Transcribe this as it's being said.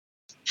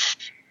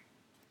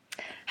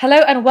Hello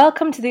and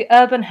welcome to the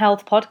Urban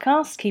Health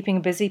Podcast,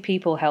 Keeping Busy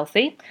People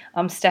Healthy.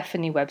 I'm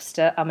Stephanie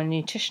Webster. I'm a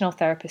nutritional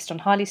therapist on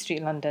Harley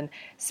Street, London,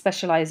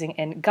 specialising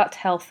in gut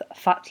health,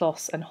 fat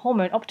loss and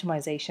hormone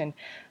optimization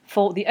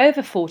for the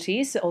over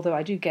 40s, although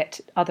I do get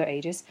other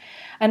ages.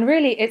 And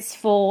really it's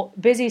for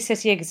busy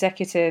city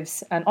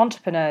executives and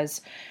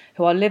entrepreneurs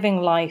who are living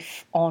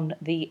life on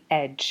the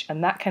edge.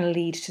 And that can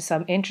lead to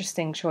some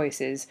interesting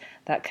choices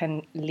that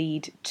can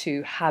lead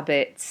to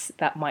habits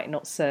that might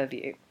not serve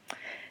you.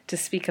 To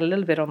speak a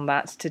little bit on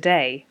that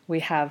today, we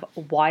have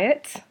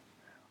Wyatt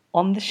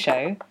on the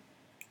show,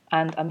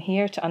 and I'm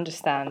here to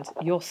understand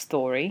your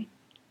story,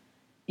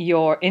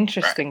 your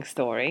interesting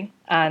story,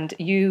 and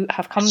you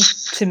have come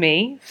to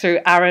me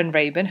through Aaron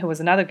Rabin, who was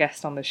another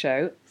guest on the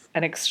show,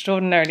 an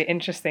extraordinarily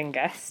interesting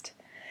guest,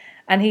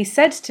 and he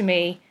said to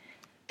me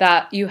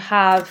that you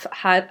have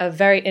had a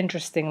very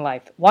interesting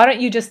life. Why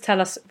don't you just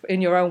tell us in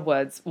your own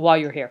words why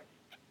you're here?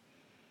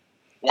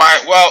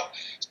 Why? Well,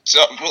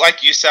 so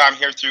like you said, I'm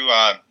here through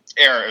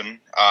Aaron, and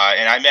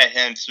I met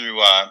him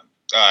through.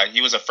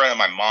 He was a friend of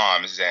my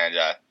mom's, and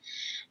I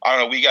don't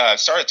know. We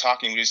started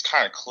talking. We just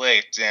kind of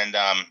clicked, and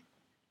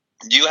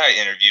you had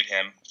interviewed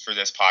him for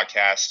this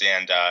podcast,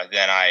 and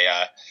then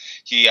I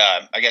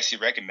guess he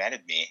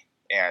recommended me,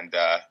 and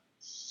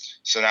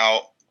so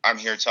now I'm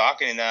here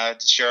talking to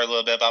share a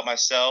little bit about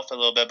myself, a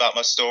little bit about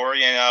my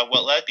story, and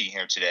what led me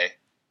here today.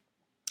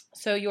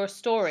 So your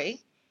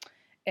story,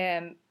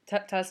 tell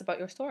us about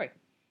your story.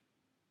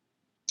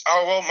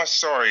 Oh, well, my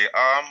story.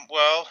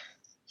 Well,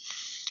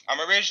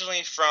 I'm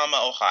originally from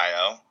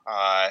Ohio,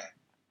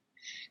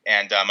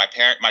 and my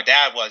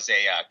dad was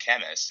a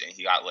chemist, and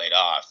he got laid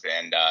off,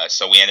 and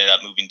so we ended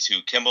up moving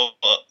to Kimball,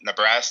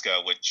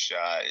 Nebraska, which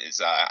is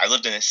I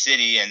lived in a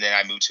city, and then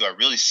I moved to a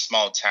really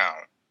small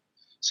town,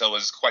 so it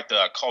was quite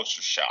the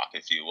culture shock,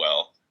 if you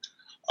will,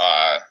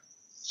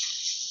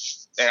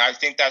 and I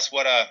think that's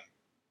what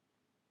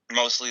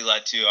mostly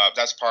led to.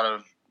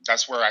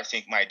 That's where I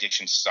think my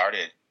addiction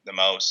started the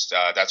most.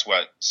 That's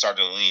what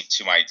started to lead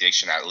to my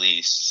addiction, at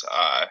least.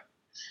 I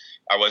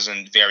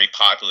wasn't very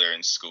popular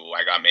in school.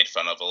 I got made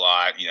fun of a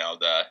lot. I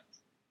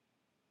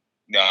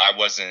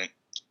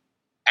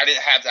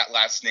didn't have that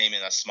last name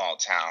in a small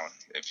town,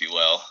 if you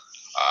will.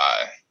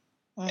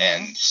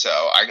 And so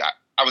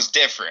I was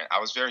different. I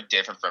was very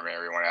different from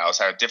everyone else.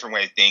 I had a different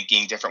way of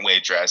thinking, different way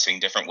of dressing,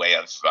 different way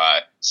of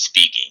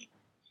speaking.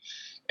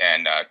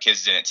 And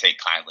kids didn't take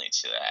kindly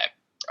to that.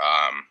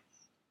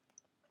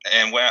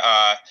 And when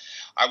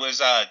I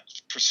was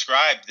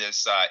prescribed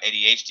this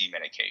ADHD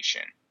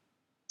medication,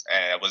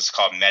 and it was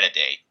called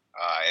Metadate,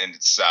 and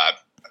it's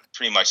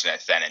pretty much an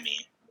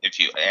amphetamine.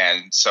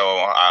 And so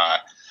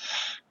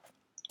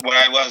when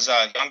I was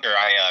younger,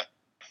 I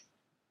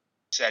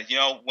said,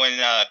 when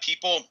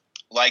people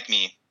like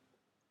me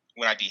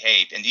when I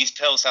behave, and these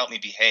pills help me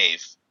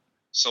behave,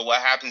 so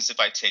what happens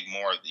if I take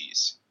more of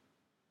these?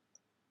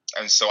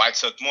 And so I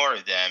took more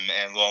of them,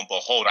 and lo and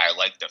behold, I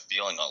liked the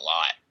feeling a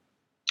lot.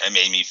 It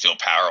made me feel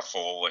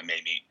powerful. It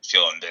made me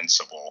feel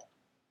invincible,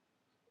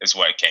 is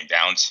what it came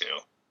down to.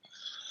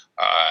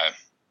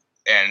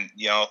 And,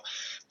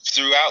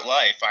 throughout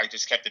life, I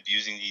just kept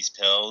abusing these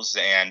pills,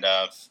 and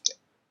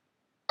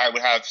I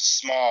would have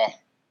small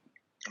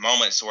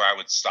moments where I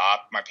would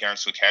stop. My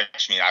parents would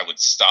catch me, and I would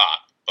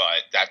stop,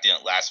 but that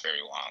didn't last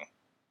very long.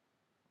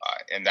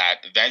 And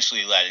that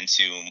eventually led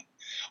into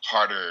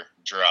harder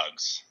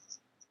drugs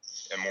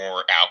and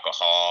more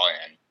alcohol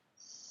and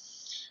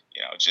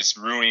just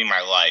ruining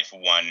my life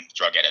one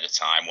drug at a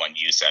time, one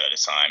use at a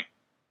time.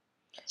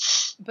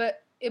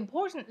 But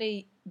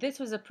importantly, this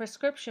was a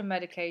prescription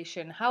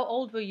medication. How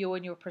old were you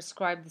when you were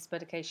prescribed this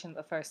medication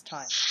the first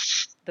time?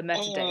 The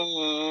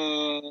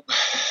Metadate.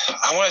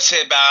 I want to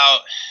say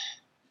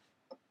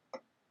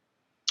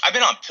I've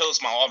been on pills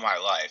all my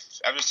life,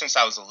 ever since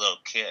I was a little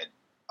kid.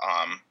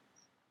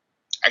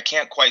 I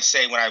can't quite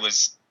say when I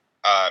was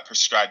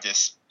prescribed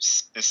this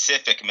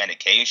specific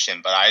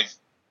medication, but I've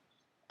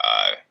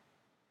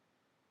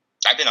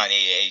been on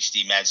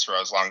ADHD meds for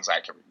as long as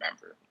I can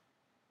remember.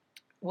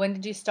 When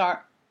did you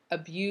start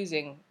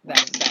abusing them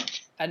then,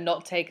 and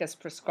not take as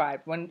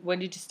prescribed? When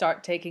did you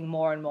start taking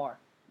more and more?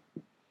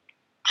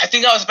 I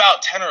think I was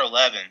about 10 or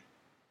 11.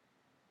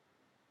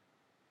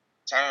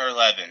 10 or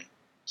 11.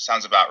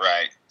 Sounds about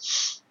right.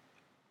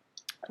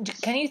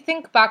 Can you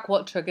think back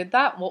what triggered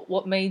that?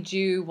 What made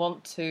you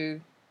want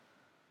to...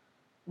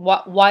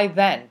 Why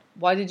then?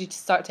 Why did you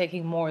start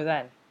taking more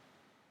then?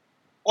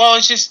 Well,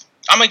 it's just...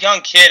 I'm a young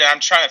kid, and I'm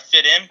trying to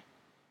fit in,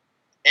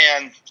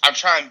 and I'm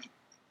trying to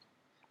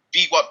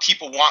be what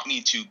people want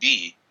me to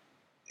be,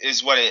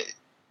 is what it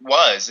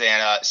was.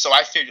 And so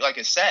I figured, like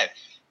I said,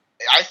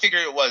 I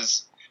figured it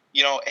was,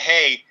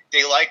 hey,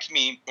 they like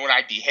me when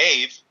I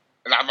behave,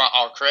 and I'm not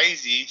all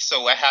crazy,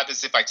 so what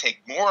happens if I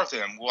take more of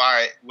them?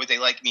 Why would they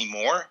like me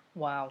more?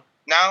 Wow.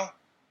 Now?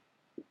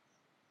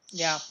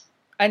 Yeah.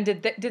 And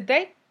did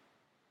they?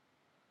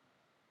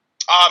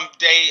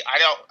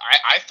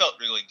 I felt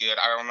really good.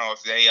 I don't know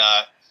if they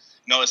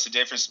noticed the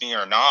difference in me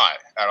or not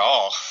at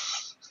all.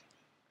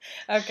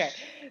 Okay.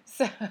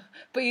 So,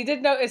 but you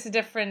did notice a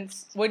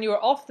difference when you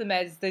were off the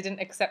meds, they didn't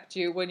accept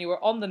you. When you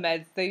were on the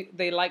meds,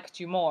 they liked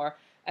you more.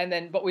 And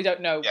then, but we don't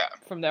know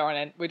from there on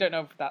in. We don't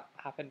know if that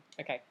happened.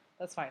 Okay,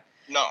 that's fine.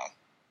 No.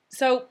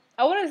 So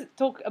I want to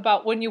talk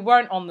about when you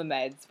weren't on the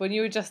meds, when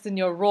you were just in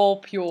your raw,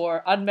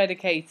 pure,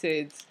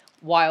 unmedicated,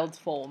 wild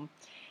form.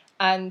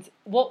 And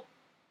what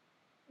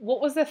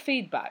was the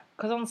feedback?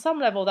 Because on some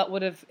level that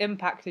would have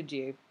impacted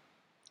you.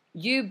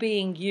 You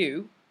being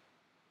you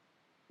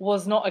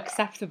was not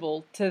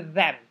acceptable to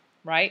them,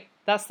 right?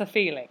 That's the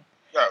feeling.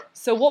 Yeah.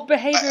 So what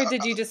behavior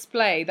did you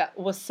display that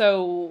was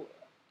so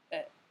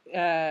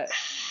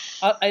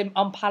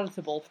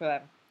unpalatable for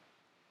them?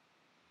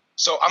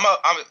 So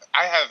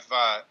I have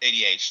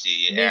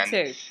ADHD. Me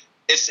too.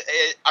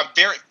 I'm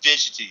very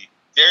fidgety.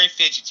 Very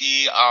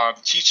fidgety.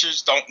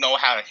 Teachers don't know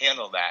how to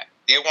handle that.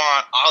 They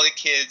want all the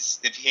kids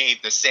to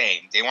behave the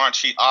same. They want to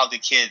treat all the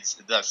kids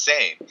the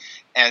same.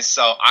 And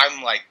so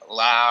I'm like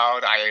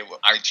loud.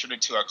 I turn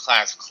into a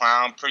class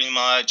clown pretty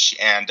much,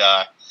 and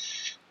I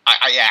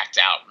act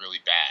out really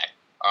bad.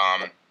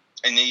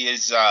 And he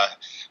is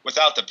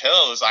without the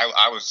pills,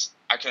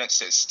 I couldn't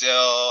sit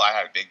still. I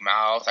had a big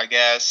mouth, I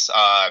guess.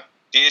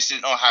 They just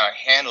didn't know how to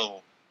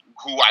handle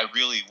who I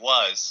really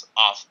was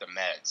off the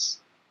meds.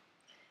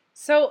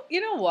 So,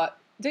 you know what?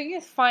 Don't you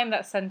find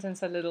that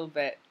sentence a little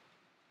bit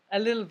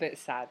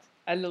sad?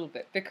 A little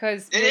bit.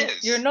 Because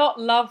you're not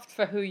loved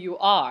for who you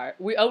are.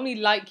 We only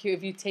like you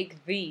if you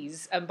take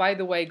these. And by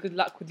the way, good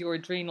luck with your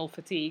adrenal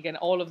fatigue and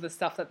all of the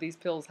stuff that these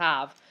pills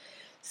have.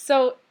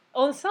 So,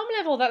 on some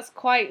level, that's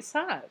quite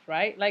sad,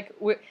 right? Like,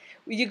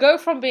 you go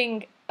from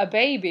being a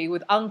baby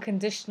with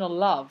unconditional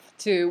love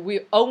to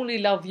we only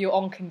love you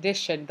on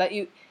condition that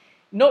you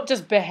not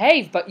just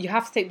behave, but you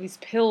have to take these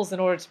pills in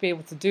order to be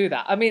able to do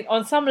that. I mean,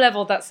 on some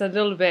level, that's a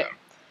little bit,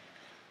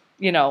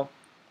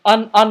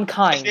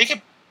 unkind.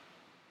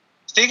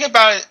 Think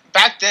about it.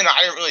 Back then,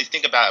 I didn't really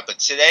think about it, but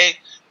today,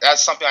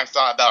 that's something I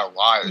thought about a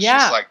lot. It's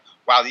just like,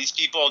 wow, these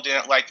people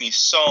didn't like me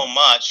so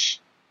much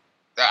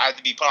that I have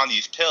to be put on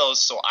these pills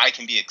so I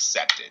can be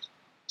accepted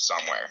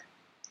somewhere.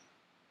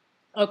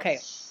 Okay.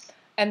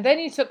 And then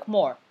you took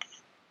more.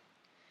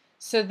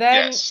 So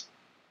then... Yes.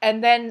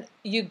 And then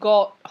you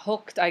got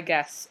hooked, I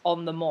guess,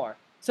 on the more.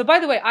 So, by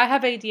the way, I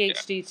have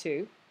ADHD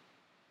too.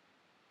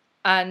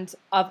 And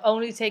I've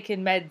only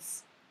taken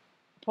meds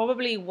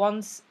probably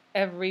once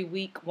every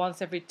week,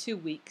 once every 2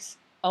 weeks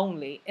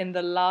only in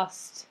the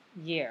last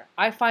year.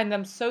 I find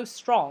them so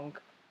strong,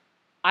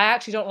 I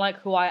actually don't like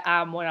who I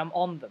am when I'm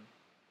on them.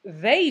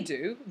 They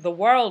do, the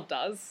world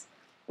does,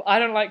 but I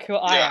don't like who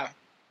I am.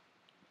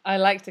 I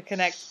like to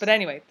connect. But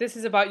anyway, this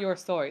is about your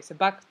story. So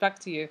back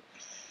to you.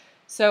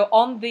 So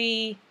on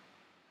the,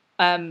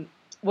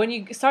 when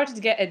you started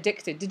to get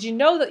addicted, did you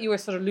know that you were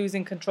sort of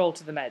losing control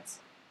to the meds?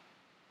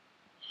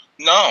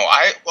 No,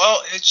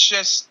 it's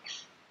just,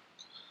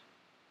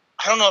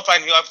 I don't know if I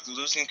knew I was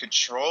losing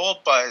control,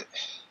 but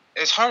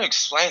it's hard to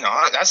explain.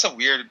 That's a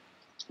weird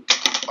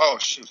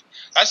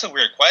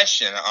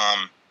question,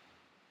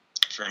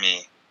 for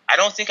me. I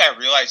don't think I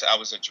realized I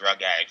was a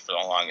drug addict for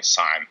the longest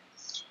time.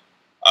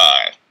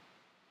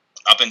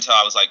 Up until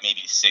I was like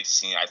maybe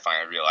 16, I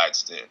finally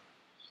realized it.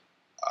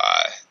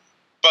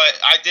 But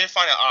I did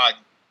find it odd.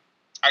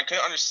 I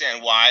couldn't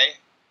understand why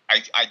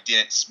I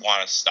didn't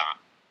want to stop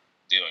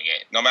doing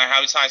it. No matter how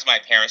many times my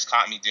parents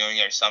caught me doing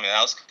it or someone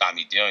else caught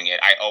me doing it,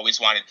 I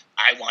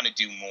want to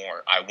do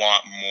more. I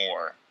want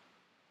more.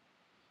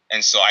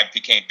 And so I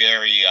became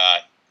very,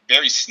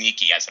 very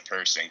sneaky as a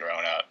person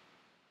growing up.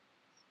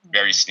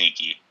 Very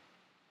sneaky.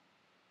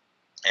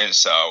 And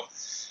so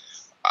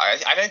I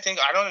don't think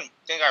I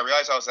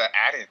realized I was an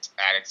addict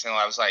until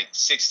I was like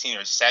 16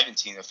 or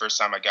 17, the first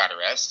time I got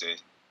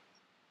arrested.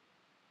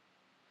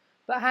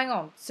 But hang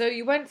on. So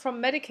you went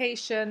from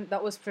medication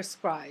that was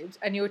prescribed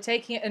and you were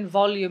taking it in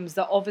volumes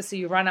that obviously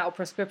you ran out of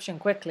prescription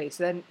quickly.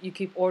 So then you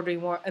keep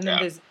ordering more. And then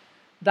there's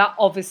that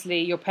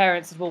obviously your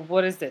parents said, well,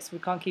 what is this? We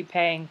can't keep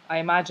paying. I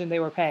imagine they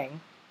were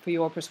paying for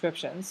your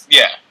prescriptions.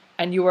 Yeah.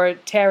 And you were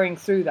tearing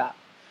through that.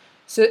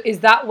 So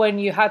is that when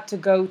you had to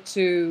go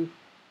to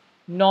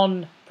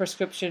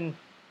non-prescription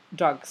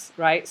drugs,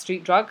 right?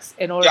 Street drugs,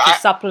 in order to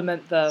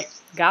supplement the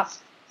gap?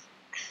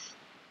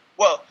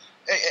 Well,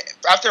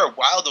 after a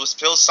while, those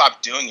pills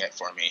stopped doing it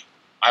for me.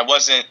 I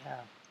wasn't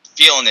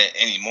feeling it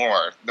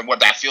anymore.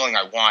 That feeling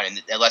I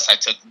wanted, unless I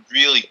took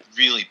really,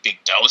 really big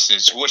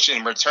doses, which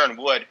in return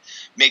would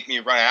make me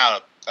run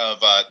out of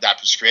that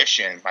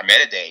prescription, my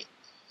Metadate.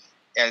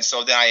 And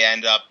so then I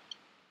end up,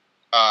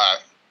 I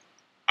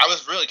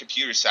was really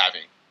computer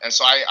savvy. And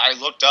so I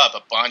looked up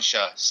a bunch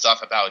of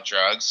stuff about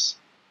drugs.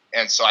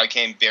 And so I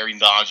became very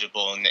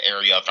knowledgeable in the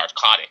area of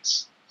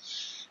narcotics.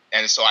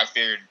 And so I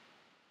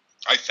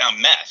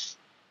found meth.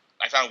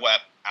 I found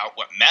out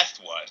what meth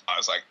was. I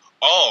was like,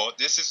 oh,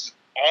 this is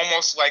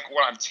almost like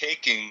what I'm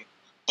taking,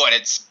 but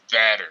it's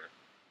better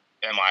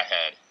in my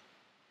head.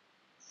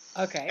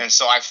 Okay. And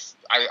so I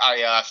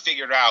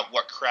figured out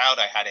what crowd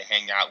I had to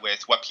hang out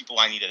with, what people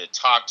I needed to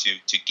talk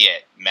to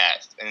get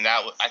meth. And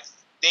I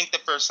think the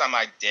first time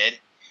I did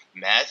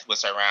meth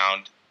was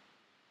around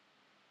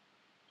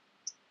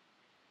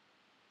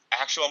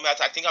actual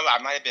meth, I think I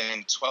might have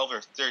been 12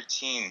 or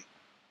 13.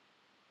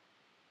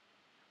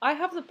 I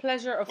have the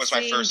pleasure of was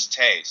my first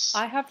taste.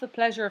 I have the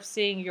pleasure of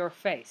seeing your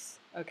face,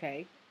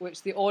 okay,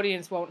 which the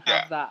audience won't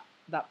have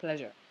that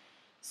pleasure.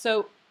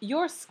 So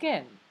your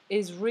skin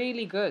is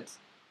really good.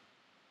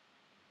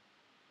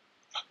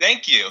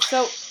 Thank you.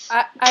 So,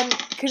 and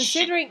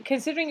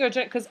considering your,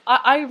 because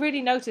I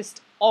really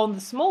noticed on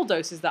the small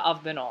doses that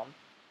I've been on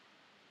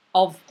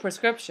of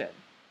prescription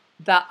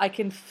that I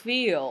can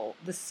feel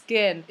the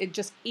skin. It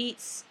just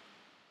eats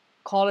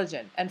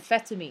collagen and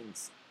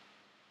phetamines.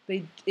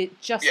 It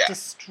just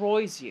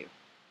destroys you.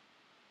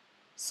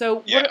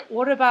 So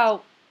what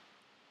about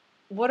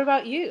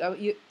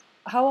you?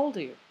 How old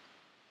are you?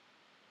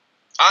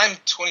 I'm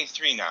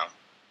 23 now.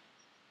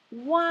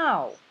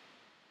 Wow.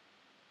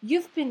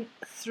 You've been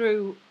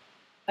through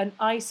an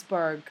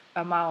iceberg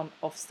amount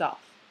of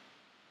stuff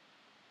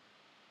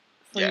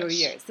for your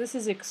years. This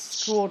is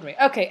extraordinary.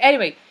 Okay,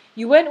 anyway,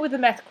 you went with the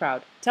meth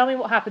crowd. Tell me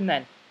what happened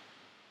then.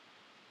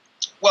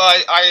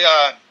 Well,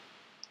 I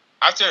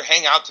after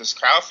hanging out with this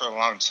crowd for a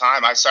long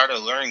time, I started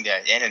learning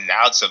the in and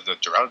outs of the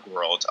drug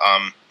world.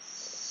 And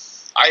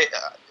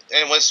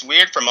what's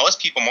weird for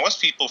most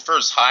people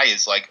first high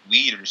is like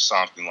weed or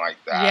something like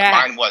that. Yeah.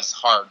 Mine was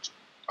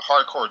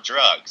hardcore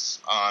drugs.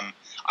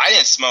 I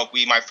didn't smoke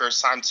weed my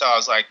first time until I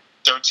was like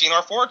 13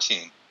 or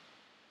 14.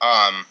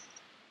 And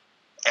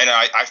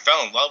I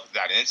fell in love with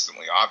that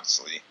instantly,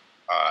 obviously.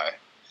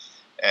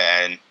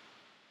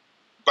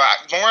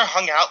 But the more I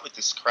hung out with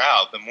this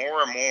crowd, the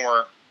more and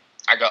more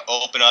I got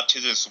open up to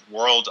this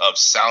world of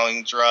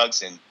selling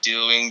drugs and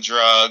doing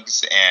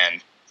drugs,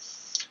 and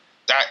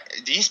that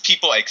these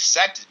people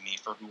accepted me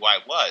for who I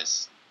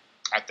was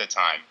at the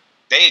time.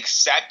 They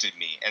accepted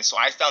me, and so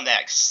I found that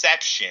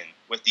exception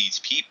with these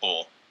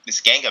people,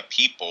 this gang of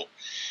people,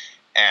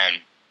 and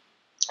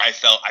I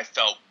felt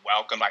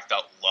welcome, I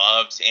felt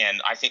loved,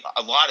 and I think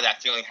a lot of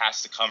that feeling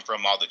has to come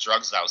from all the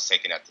drugs that I was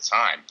taking at the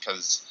time,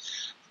 because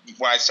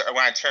when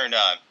I turned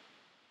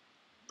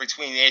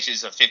between the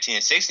ages of 15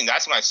 and 16,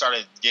 that's when I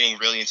started getting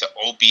really into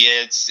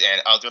opiates and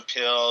other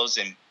pills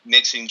and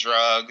mixing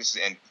drugs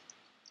and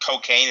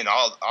cocaine and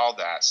all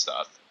that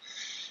stuff.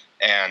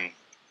 And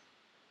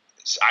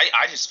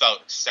I just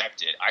felt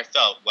accepted. I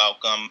felt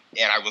welcome,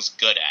 and I was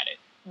good at it.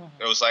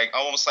 Mm-hmm. It was like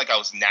almost like I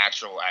was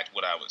natural at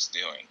what I was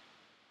doing.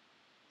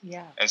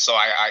 Yeah. And so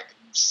I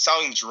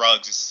selling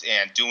drugs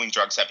and doing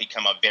drugs have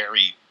become a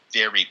very,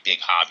 very big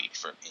hobby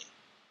for me.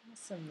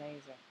 That's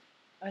amazing.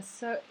 It's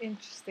so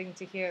interesting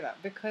to hear that,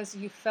 because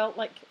you felt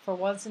like for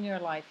once in your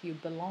life you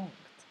belonged.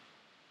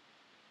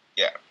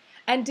 Yeah.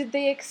 And did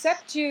they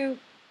accept you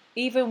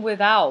even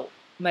without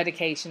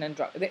medication and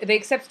drugs? They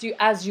accepted you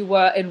as you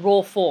were in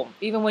raw form,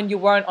 even when you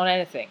weren't on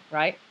anything,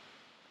 right?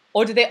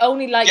 Or did they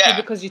only like you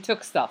because you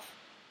took stuff?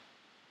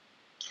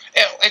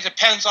 It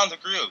depends on the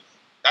group.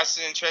 That's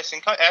an interesting.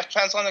 It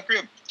depends on the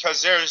group,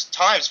 because there's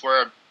times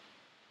where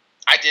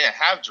I didn't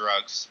have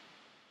drugs,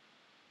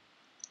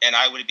 and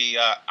I would be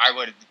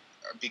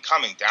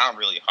coming down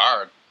really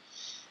hard,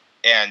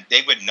 and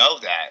they would know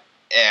that,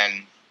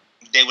 and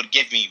they would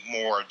give me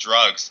more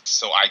drugs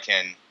so I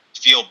can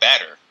feel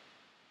better.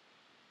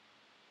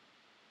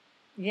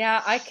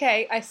 Yeah,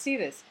 okay, I see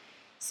this.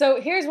 So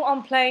here's what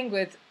I'm playing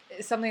with,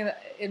 something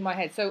in my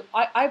head. So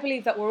I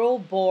believe that we're all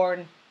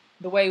born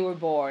the way we're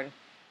born,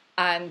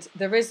 and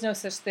there is no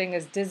such thing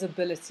as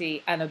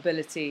disability and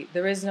ability.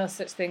 There is no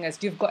such thing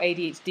as you've got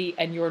ADHD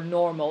and you're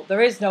normal.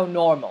 There is no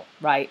normal,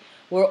 right?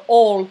 We're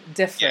all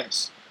different.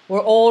 Yes.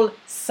 We're all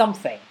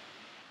something.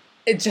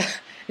 It's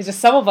just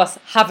some of us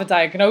have a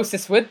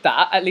diagnosis with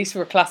that. At least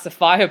we're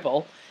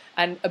classifiable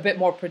and a bit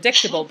more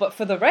predictable. But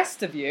for the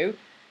rest of you,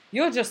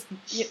 you're just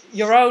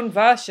your own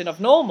version of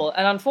normal.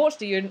 And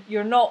unfortunately,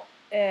 you're not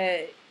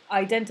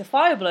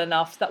identifiable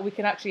enough that we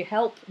can actually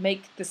help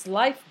make this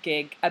life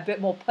gig a bit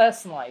more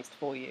personalized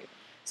for you.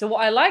 So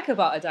what I like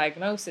about a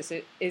diagnosis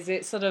is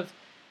it sort of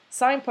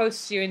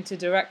signposts you into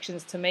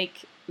directions to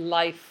make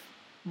life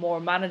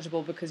more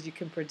manageable, because you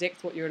can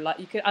predict what you're like,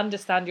 you can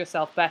understand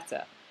yourself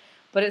better.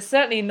 But it's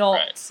certainly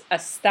not a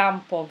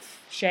stamp of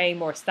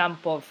shame or a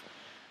stamp of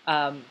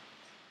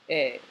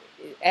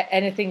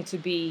anything to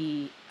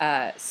be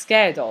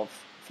scared of,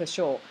 for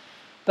sure.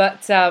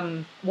 But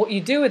what you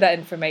do with that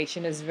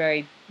information is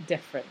very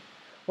different.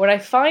 What I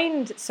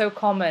find so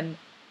common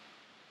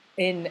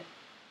in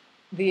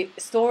the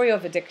story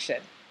of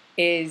addiction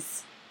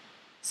is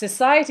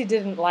society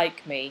didn't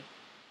like me,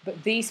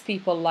 but these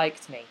people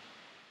liked me.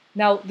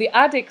 Now, the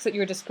addicts that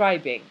you're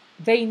describing,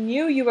 they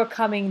knew you were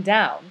coming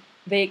down,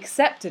 they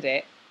accepted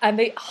it, and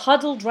they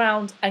huddled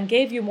round and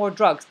gave you more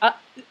drugs.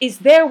 It's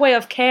their way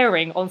of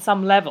caring on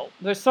some level.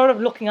 They're sort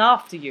of looking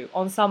after you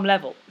on some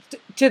level.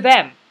 To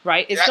them,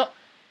 right? It's not...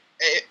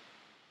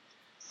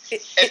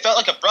 It felt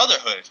like a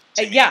brotherhood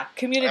to me. Yeah,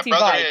 community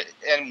vibe.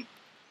 And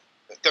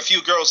the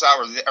few girls that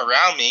were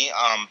around me,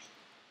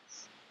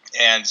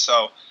 and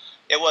so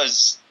it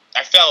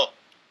felt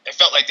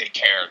like they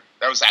cared.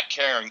 There was that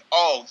caring.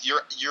 Oh,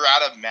 you're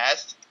out of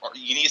meth, or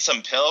you need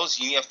some pills,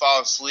 you need to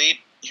fall asleep.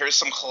 here's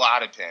some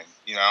Klonopin,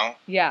 you know?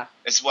 Yeah.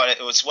 It's what it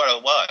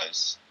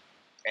was.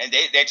 And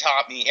they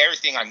taught me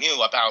everything I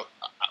knew about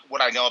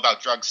what I know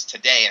about drugs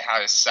today and how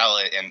to sell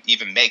it and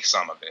even make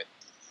some of it.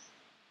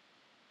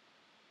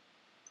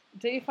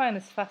 Do you find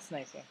this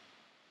fascinating?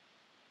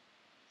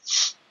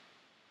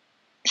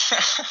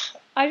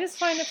 I just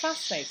find it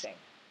fascinating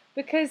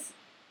because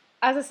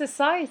as a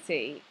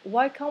society,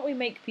 why can't we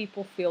make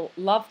people feel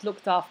loved,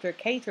 looked after,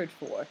 catered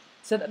for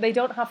so that they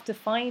don't have to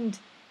find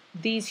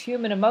these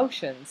human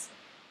emotions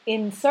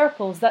in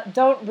circles that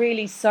don't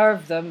really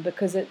serve them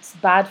because it's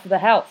bad for the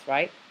health,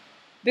 right?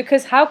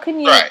 Because how can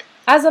you, right.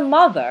 as a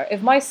mother,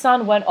 if my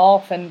son went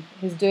off and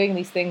he's doing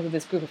these things with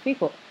this group of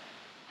people,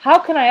 how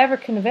can I ever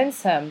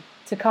convince him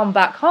to come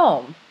back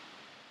home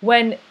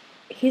when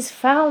he's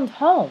found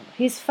home,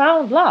 he's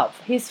found love,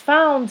 he's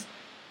found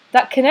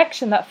that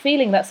connection, that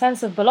feeling, that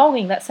sense of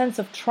belonging, that sense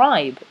of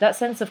tribe, that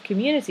sense of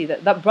community,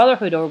 that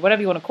brotherhood or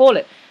whatever you want to call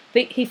it.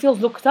 He feels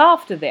looked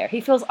after there.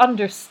 He feels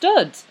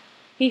understood.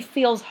 He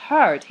feels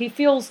heard. He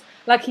feels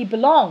like he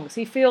belongs.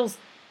 He feels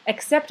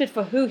accepted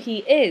for who he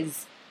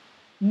is,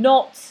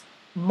 not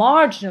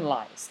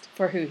marginalized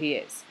for who he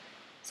is.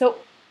 So,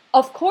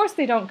 of course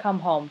they don't come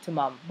home to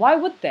mum. Why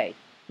would they?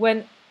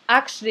 When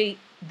actually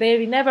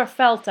they never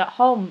felt at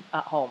home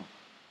at home.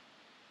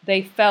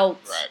 They felt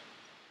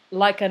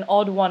like an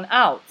odd one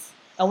out.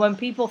 And when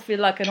people feel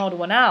like an odd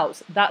one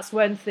out, that's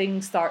when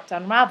things start to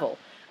unravel.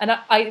 And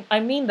I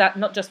mean that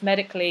not just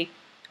medically,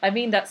 I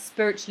mean that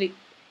spiritually.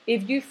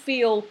 If you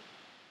feel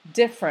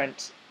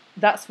different,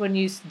 that's when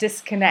you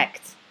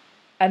disconnect.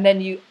 And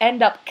then you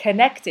end up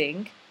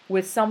connecting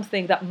with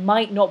something that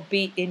might not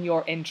be in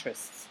your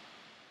interests.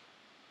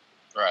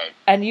 Right.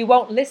 And you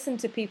won't listen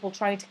to people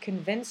trying to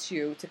convince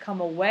you to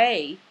come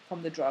away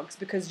from the drugs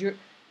because you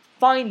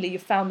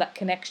found that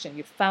connection.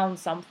 You found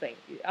something.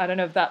 I don't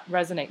know if that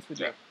resonates with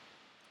you.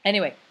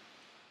 Anyway.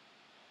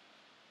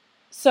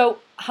 So,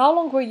 how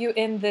long were you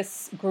in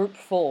this group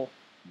for?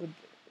 With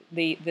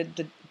the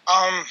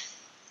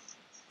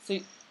So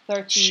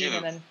 13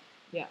 and then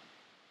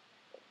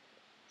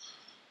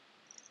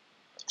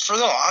for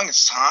the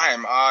longest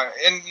time,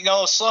 and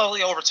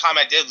slowly over time,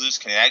 I did lose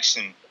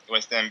connection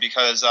with them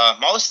because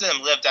most of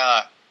them lived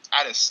out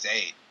of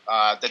state.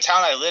 The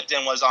town I lived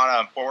in was on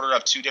a border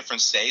of two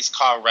different states,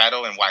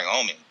 Colorado and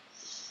Wyoming,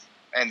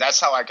 and that's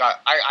how I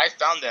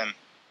found them.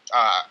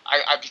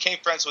 I became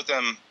friends with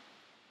them,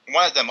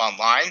 one of them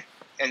online,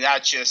 and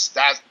that's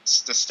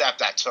the step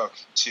that took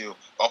to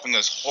open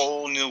this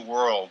whole new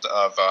world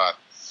of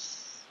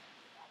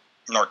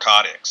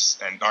narcotics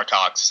and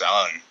narcotic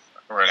selling,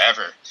 or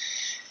whatever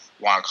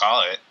you want to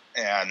call it.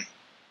 And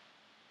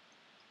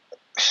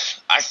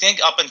I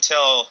think I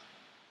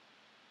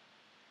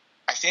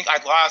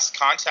lost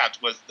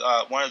contact with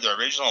one of the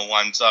original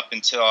ones up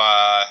until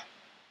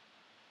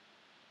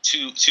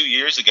 2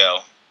 years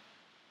ago,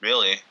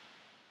 really.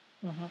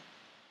 Mm-hmm.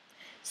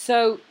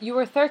 So you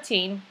were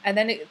 13, and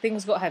then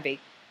things got heavy.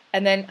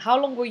 And then how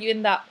long were you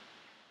in that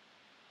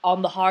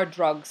on the hard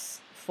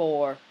drugs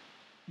for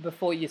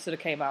before you sort of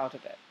came out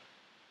of it?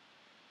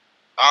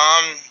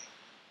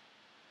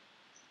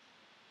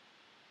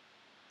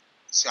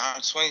 So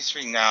I'm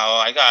 23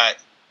 now.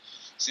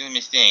 So let me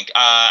think.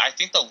 I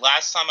think the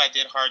last time I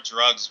did hard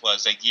drugs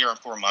was a year and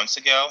 4 months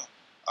ago.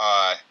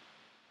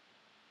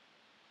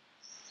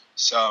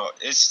 So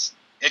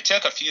it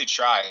took a few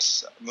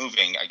tries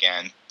moving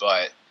again,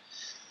 but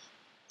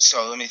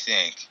so let me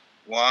think.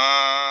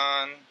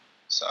 14,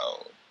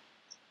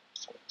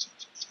 15,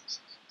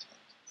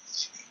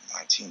 16,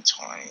 19,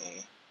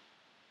 20,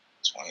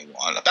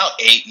 21, about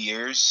 8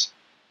 years.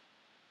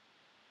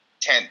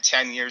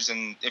 10 years,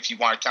 and if you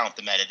want to count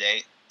the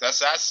metadate,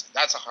 that's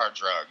a hard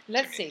drug.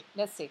 Let's see.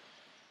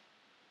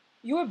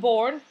 You were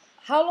born.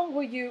 How long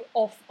were you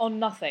off on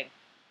nothing?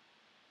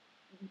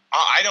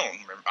 I don't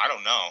remember. I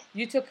don't know.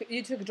 You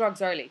took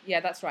drugs early. Yeah,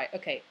 that's right.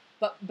 Okay,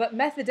 but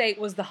methadate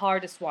was the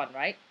hardest one,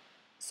 right?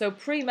 So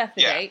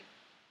pre-methadate,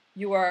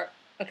 you were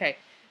okay.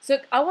 So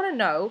I want to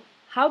know,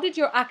 how did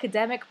your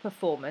academic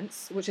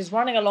performance, which is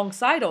running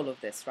alongside all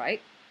of this,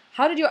 right?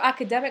 How did your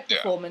academic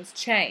performance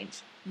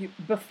change? You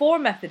before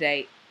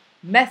methadate,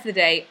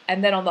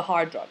 and then on the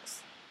hard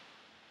drugs?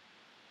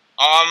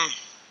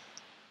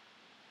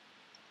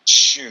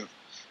 Shoot.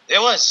 It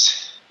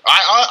was...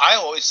 I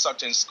always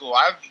sucked in school.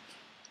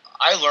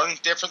 I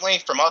learned differently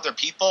from other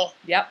people.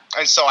 Yep.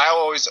 And so I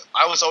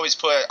was always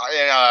put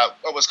in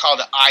what was called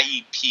an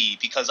IEP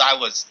because I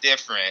was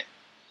different.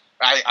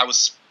 I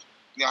was,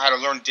 I had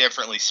to learn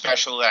differently,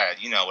 special ed,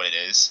 you know what it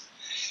is.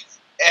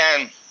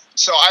 And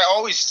so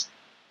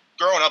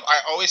growing up,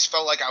 I always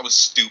felt like I was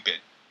stupid.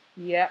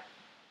 Yeah.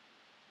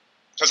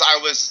 Because I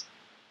was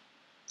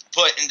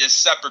put in this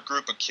separate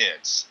group of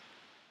kids.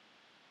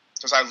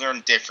 Because I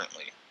learned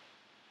differently.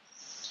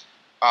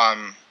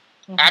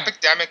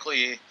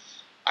 Academically,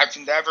 I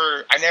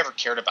never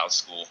cared about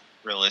school,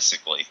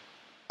 realistically.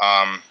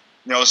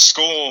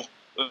 School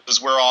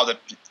was where all the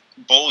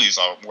bullies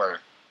were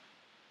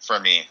for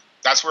me.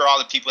 That's where all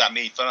the people that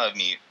made fun of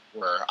me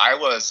were. I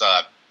was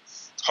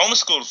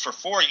homeschooled for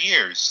 4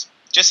 years.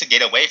 just to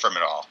get away from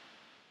it all.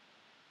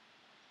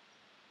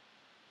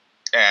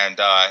 And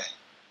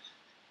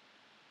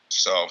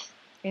so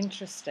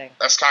interesting.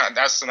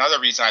 That's another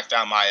reason I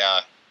found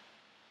my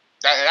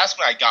that's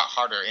when I got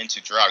harder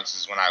into drugs,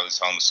 is when I was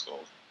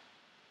homeschooled.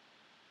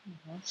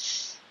 Mm-hmm.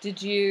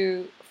 Did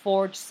you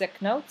forge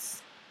sick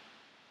notes?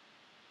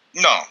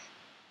 No.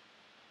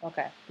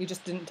 Okay, you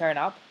just didn't turn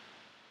up?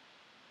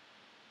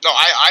 No,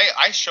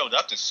 I showed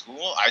up to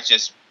school.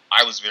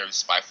 I was very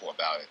spiteful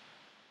about it.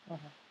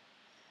 Uh-huh.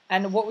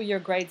 And what were your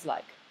grades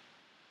like?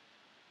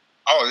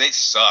 Oh, they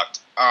sucked.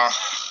 I'll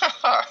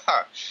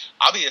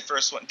be the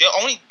first one. The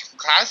only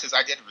classes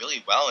I did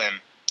really well in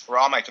were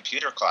all my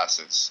computer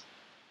classes.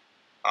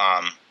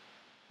 Other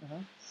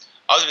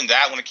than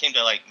that, when it came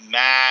to like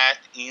math,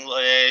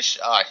 English,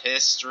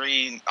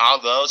 history, all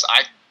those,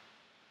 I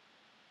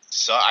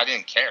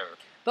didn't care.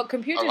 But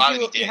computers,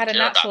 you had a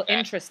natural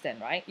interest in,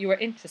 right? You were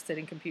interested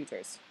in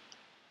computers.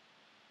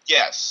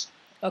 Yes.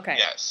 Okay.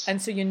 Yes.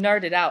 And so you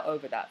nerded out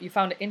over that. You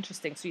found it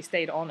interesting, so you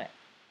stayed on it.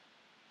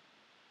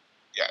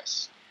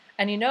 Yes.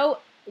 And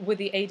with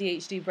the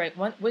ADHD brain,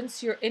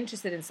 once you're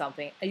interested in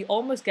something, you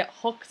almost get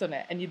hooked on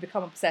it, and you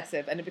become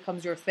obsessive, and it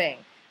becomes your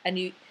thing.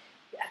 And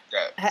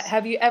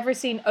have you ever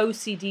seen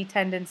OCD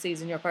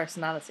tendencies in your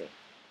personality,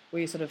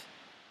 where you sort of?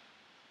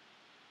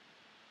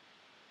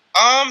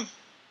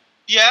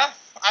 Yeah,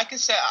 I can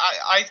say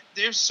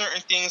there's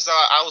certain things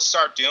I will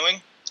start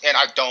doing, and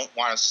I don't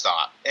want to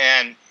stop.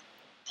 And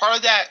part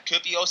of that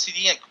could be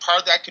OCD, and part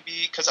of that could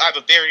be because I have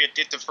a very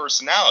addictive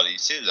personality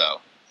too,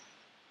 though.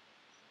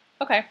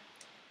 Okay.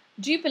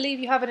 Do you believe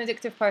you have an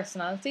addictive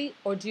personality,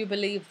 or do you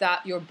believe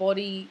that your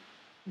body,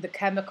 the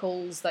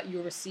chemicals that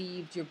you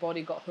received, your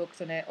body got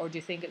hooked on it, or do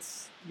you think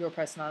it's your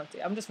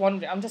personality? I'm just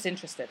wondering. I'm just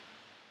interested.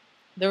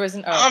 There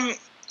isn't a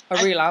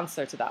real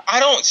answer to that. I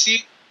don't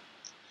see.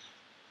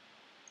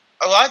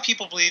 A lot of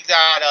people believe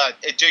that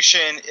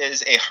addiction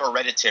is a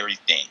hereditary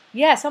thing.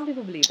 Yeah, some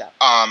people believe that.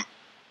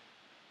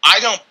 I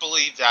don't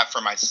believe that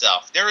for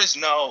myself. There is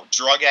no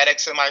drug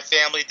addicts in my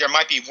family. There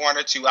might be one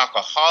or two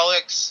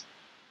alcoholics.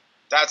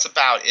 That's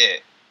about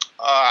it.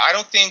 I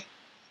don't think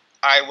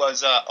I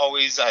was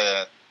always.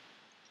 I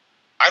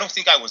don't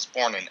think I was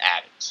born an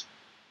addict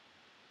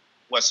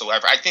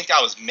whatsoever. I think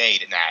I was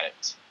made an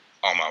addict,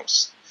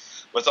 almost,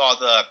 with all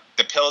the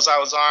pills I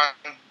was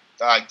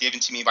on, given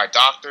to me by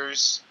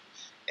doctors,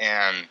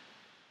 and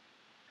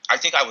I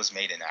think I was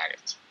made an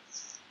addict.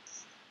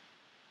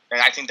 And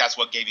I think that's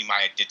what gave me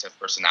my addictive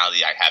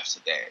personality I have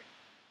today.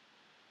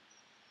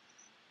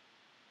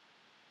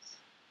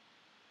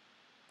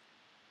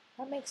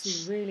 That makes me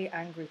really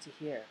angry to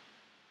hear.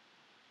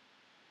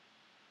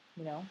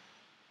 Right.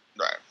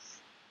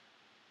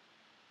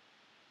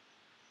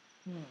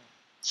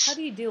 How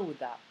do you deal with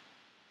that?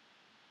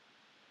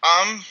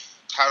 How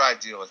do I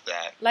deal with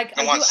that? Like,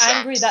 are you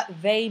angry that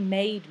they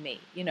made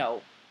me,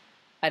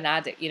 an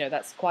addict?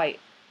 That's quite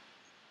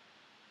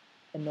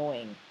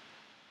annoying.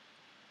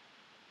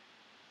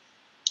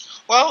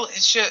 Well,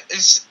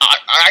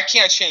 I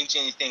can't change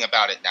anything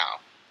about it now.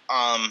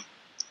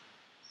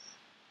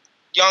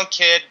 Young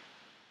kid,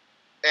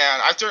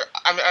 and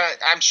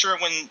I'm sure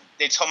when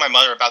they told my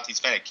mother about these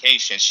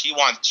medications, she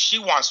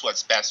wants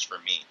what's best for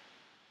me.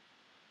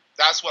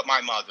 That's what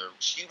my mother,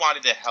 she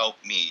wanted to help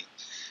me.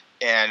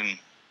 And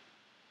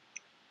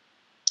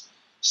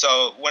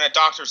so when a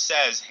doctor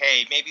says,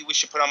 hey, maybe we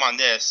should put him on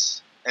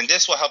this, and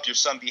this will help your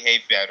son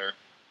behave better,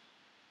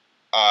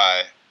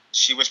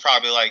 she was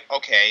probably like,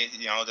 okay,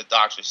 the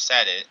doctor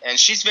said it. And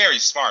she's very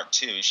smart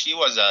too. She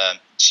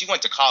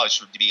went to college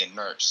to be a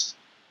nurse.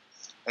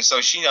 And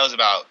so she knows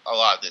about a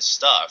lot of this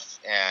stuff.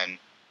 And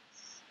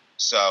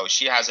so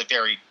she has a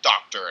very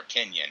doctor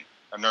opinion,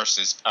 a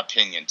nurse's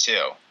opinion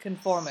too.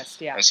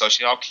 Conformist, yeah. And so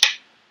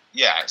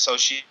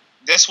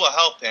this will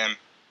help him.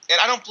 And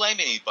I don't blame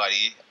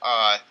anybody.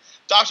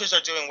 Doctors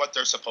are doing what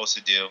they're supposed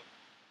to do.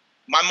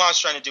 My mom's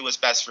trying to do what's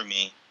best for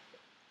me.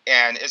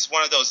 And it's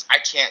one of those, I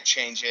can't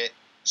change it,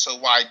 so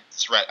why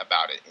threat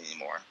about it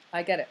anymore?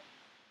 I get it.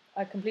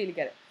 I completely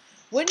get it.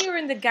 When you were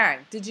in the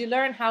gang, did you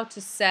learn how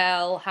to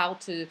sell,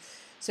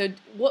 so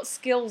what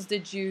skills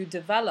did you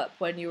develop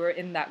when you were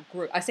in that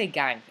group? I say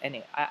gang,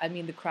 anyway. I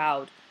mean the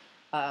crowd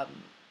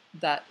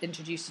that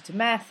introduced you to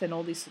meth and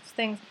all these sorts of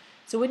things.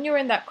 So when you were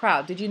in that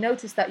crowd, did you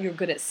notice that you're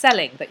good at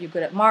selling, that you're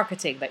good at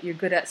marketing, that you're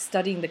good at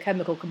studying the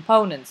chemical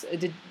components?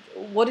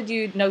 What did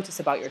you notice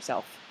about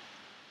yourself?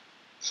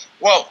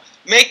 Well,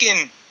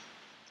 making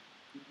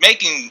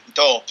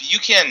dope, you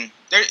can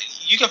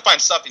find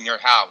stuff in your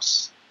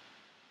house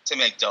to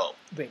make dope.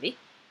 Really?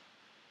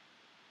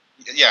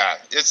 Yeah,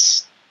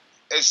 it's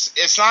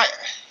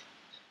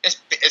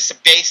a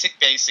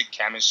basic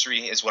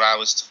chemistry is what I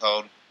was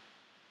told,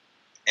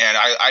 and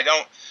I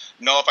don't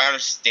know if I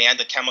understand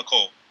the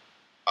chemical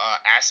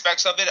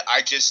aspects of it.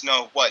 I just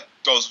know what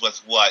goes with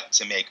what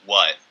to make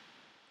what.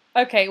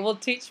 Okay, well,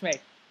 teach me.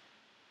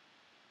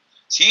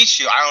 Teach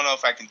you? I don't know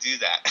if I can do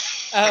that.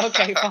 Oh,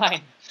 okay,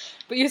 fine.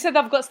 But you said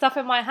I've got stuff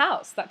in my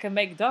house that can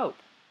make dope.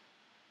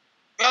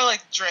 Well,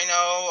 like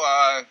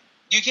Drano,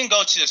 you can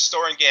go to the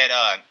store and get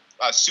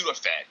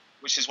Sudafed.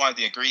 which is one of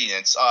the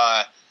ingredients.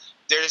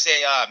 There's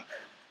a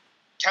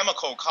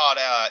chemical called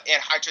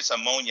anhydrous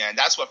ammonia, and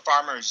that's what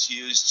farmers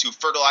use to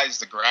fertilize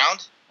the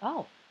ground.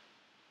 Oh.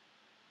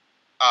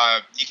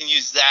 You can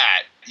use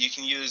that. You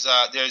can use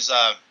there's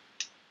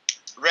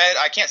red.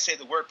 I can't say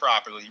the word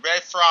properly.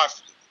 Red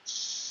frost.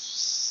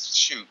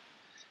 Shoot,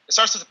 it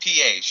starts with a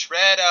PH.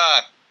 Red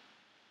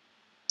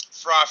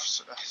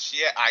frost.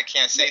 Yeah, I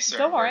can't say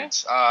certain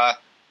words.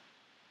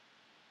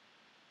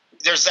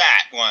 There's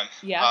that one.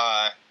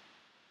 Yeah.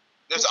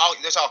 There's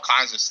all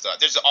kinds of stuff.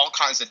 There's all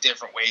kinds of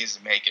different ways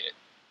to make it.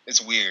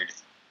 It's weird.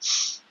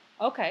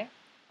 Okay.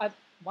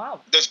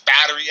 Wow. There's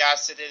battery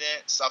acid in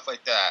it, stuff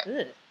like that.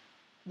 Ugh.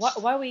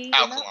 Why are we eating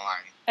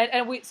alkaline? That?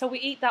 And we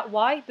eat that.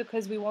 Why?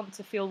 Because we want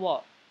to feel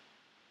what?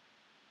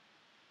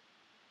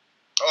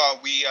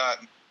 We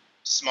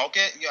smoke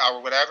it,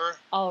 or whatever.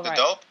 Oh, the right.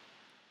 dope.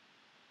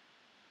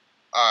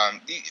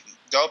 The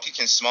dope you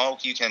can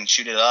smoke, you can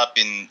shoot it up,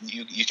 and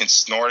you can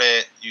snort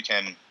it. You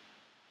can.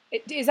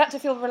 Is that to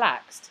feel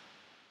relaxed?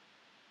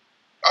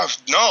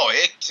 No,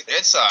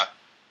 it's a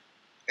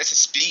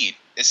speed.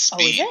 It's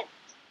speed. Oh, is it?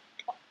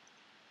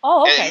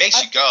 Oh, okay. It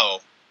makes you go.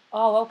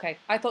 Oh, okay.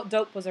 I thought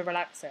dope was a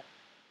relaxer.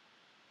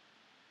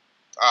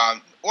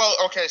 Well,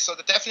 okay, so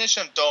the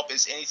definition of dope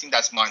is anything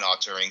that's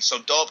mind-altering. So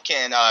dope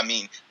can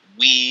mean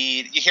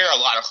weed. You hear a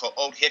lot of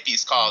old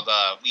hippies called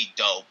weed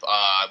dope.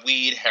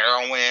 Weed,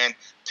 heroin,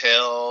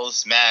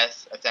 pills,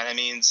 meth,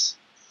 amphetamines.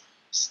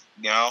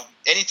 You know,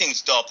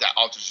 anything's dope that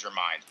alters your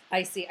mind.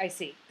 I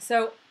see.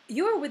 So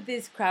you were with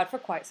this crowd for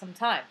quite some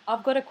time.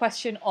 I've got a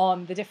question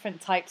on the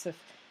different types of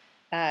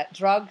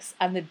drugs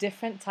and the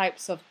different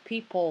types of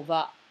people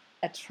that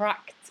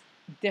attract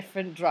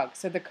different drugs.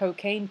 So the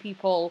cocaine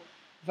people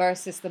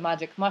versus the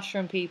magic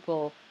mushroom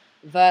people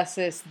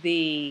versus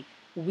the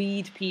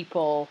weed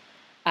people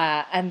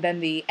and then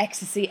the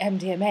ecstasy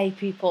MDMA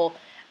people.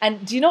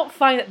 And do you not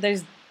find that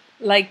there's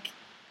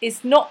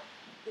it's not,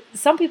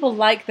 some people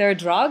like their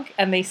drug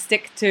and they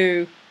stick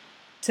to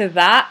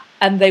that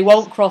and they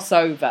won't cross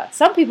over.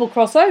 Some people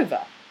cross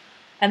over.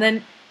 And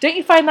then don't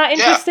you find that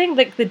interesting? Yeah.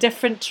 Like the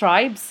different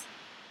tribes?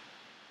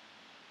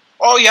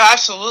 Oh yeah,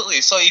 absolutely.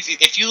 So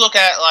if you look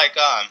at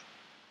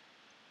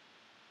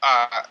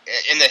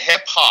in the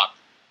hip hop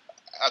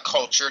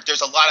culture,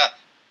 there's a lot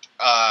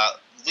of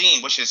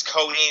lean, which is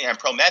codeine and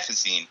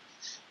promethazine,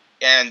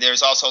 and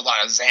there's also a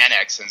lot of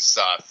Xanax and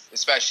stuff,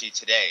 especially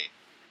today.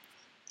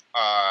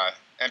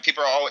 And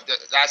people are always,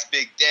 that's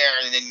big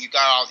there, and then you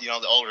got all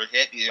the older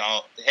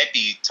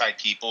hippie type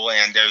people,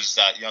 and there's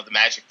the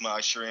magic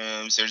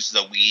mushrooms, there's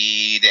the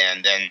weed,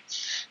 and then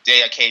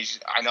they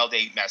occasionally, I know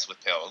they mess with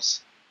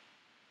pills.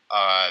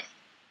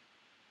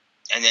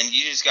 And then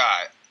you just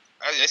got,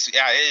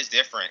 it is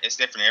different. It's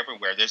different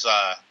everywhere. There's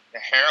the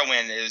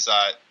heroin is,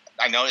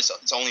 I noticed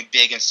it's only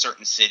big in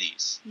certain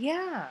cities.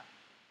 Yeah.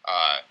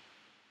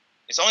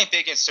 It's only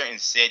big in certain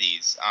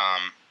cities.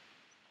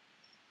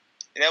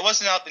 And it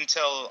wasn't up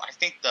until, I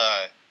think,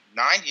 the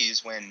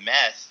 90s when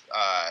meth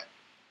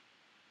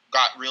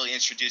got really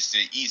introduced to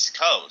the East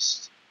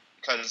Coast.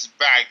 Because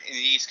back in the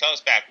East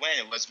Coast, back when,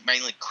 it was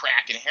mainly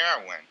crack and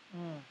heroin.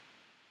 Mm.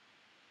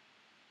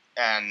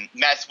 And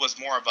meth was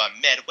more of a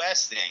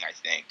Midwest thing, I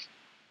think.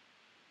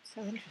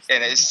 So interesting.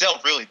 And it's still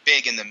really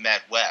big in the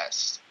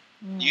Midwest.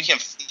 Mm. You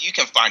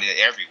can find it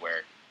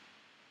everywhere.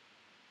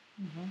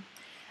 Mm-hmm.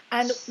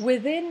 And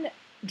within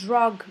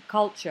drug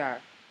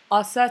culture,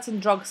 are certain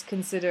drugs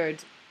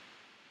considered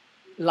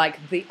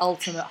like the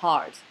ultimate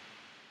hard?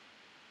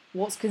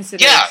 What's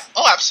considered? Yeah.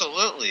 Oh,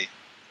 absolutely.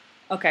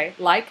 Okay.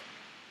 Like?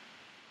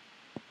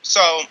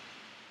 So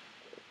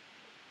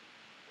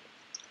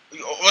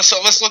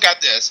let's look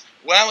at this.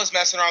 When I was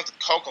messing around with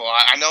coke a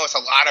lot, I noticed a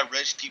lot of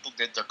rich people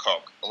did their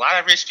coke. A lot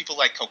of rich people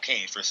like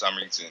cocaine for some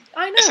reason.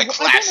 I know. It's a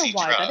classy I don't know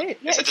why drug. that is.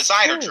 Yeah, it's a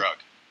designer true. drug.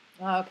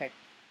 Oh, okay.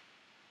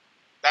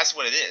 That's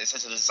what it is.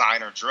 It's a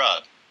designer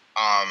drug.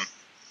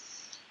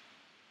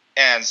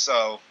 And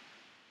so,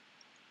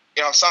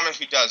 someone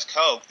who does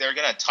coke, they're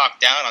going to talk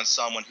down on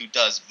someone who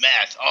does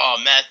meth. Oh,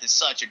 meth is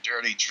such a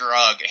dirty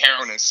drug.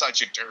 Heroin is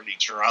such a dirty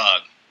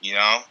drug,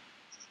 Yeah.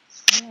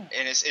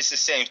 And it's the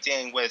same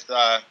thing with,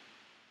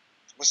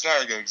 what's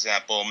another good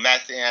example?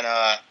 Meth and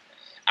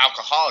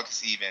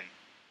alcoholics even.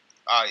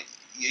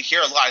 You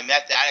hear a lot of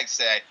meth addicts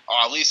say,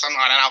 oh, at least I'm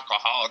not an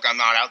alcoholic. I'm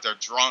not out there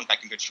drunk. I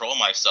can control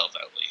myself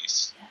at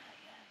least.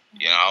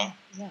 Yeah.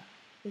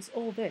 It's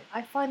all there.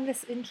 I find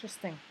this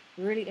interesting.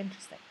 Really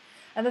interesting.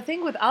 And the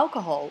thing with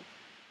alcohol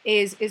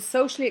is it's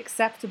socially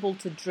acceptable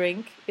to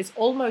drink. It's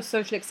almost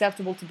socially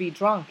acceptable to be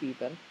drunk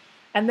even.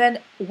 And then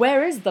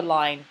where is the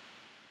line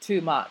too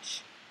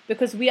much?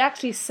 Because we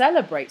actually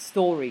celebrate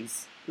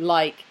stories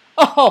like,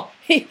 oh,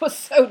 he was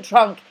so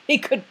drunk, he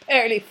could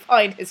barely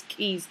find his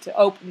keys to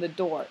open the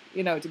door,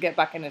 to get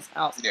back in his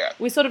house. Yeah.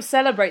 We sort of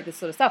celebrate this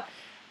sort of stuff.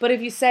 But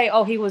if you say,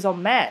 oh, he was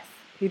on meth,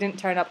 he didn't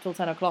turn up till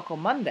 10 o'clock on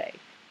Monday,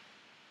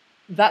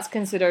 that's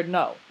considered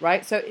no,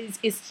 right? So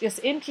it's just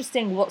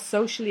interesting what's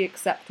socially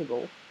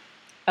acceptable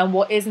and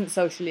what isn't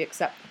socially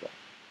acceptable.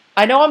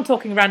 I know I'm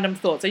talking random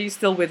thoughts. Are you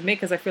still with me?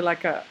 Because I feel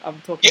like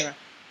I'm talking around.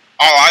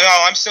 Oh, I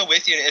know. I'm still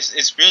with you.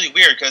 It's really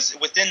weird because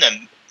within the,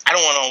 I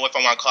don't know if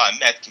I want to call it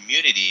meth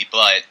community,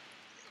 but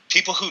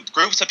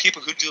groups of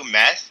people who do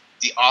meth,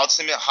 the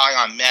ultimate high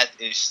on meth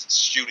is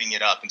shooting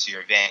it up into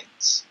your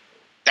veins.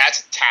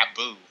 That's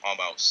taboo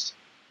almost.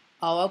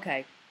 Oh,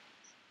 okay.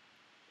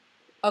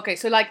 Okay,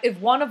 so like if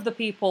one of the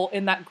people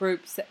in that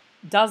group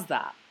does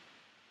that,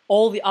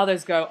 all the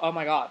others go, "Oh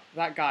my god,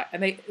 that guy,"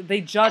 and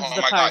they judge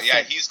the person. Oh my god,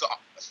 yeah, he's gone.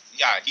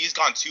 Yeah, he's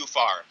gone too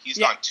far. He's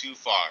gone too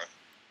far.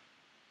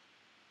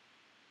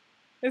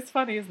 It's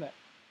funny, isn't it?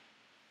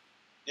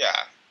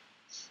 Yeah.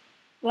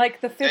 Like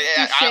the 50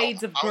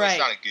 Shades of Grey. It's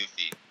not a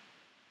goofy.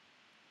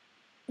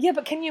 Yeah,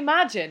 but can you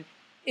imagine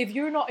if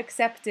you're not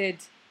accepted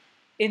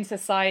in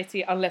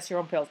society unless you're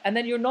on pills, and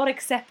then you're not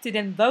accepted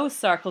in those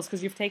circles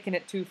because you've taken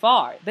it too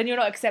far, then you're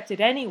not accepted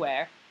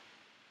anywhere.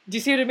 Do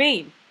you see what I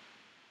mean?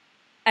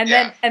 And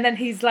then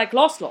he's like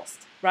lost,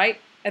 right?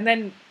 And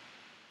then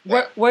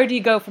where do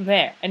you go from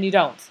there? And you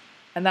don't.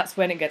 And that's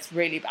when it gets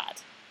really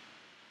bad.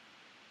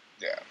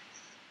 Yeah.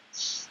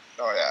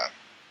 Oh, yeah.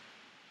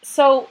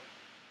 So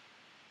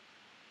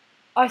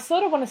I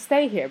sort of want to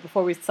stay here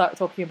before we start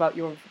talking about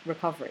your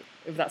recovery,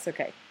 if that's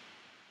okay.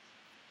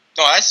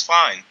 No, that's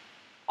fine.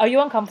 Are you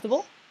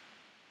uncomfortable?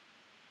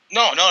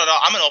 No.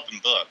 I'm an open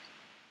book.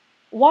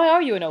 Why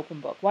are you an open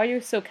book? Why are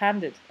you so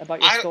candid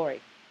about your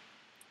story?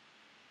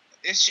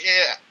 I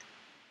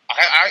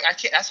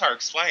can't. That's hard to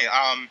explain.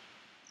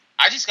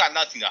 I just got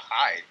nothing to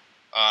hide.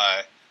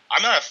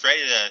 I'm not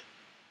afraid to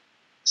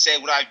say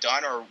what I've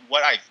done or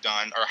what I've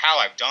done or how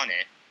I've done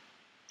it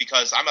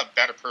because I'm a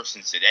better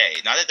person today.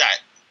 Not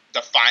that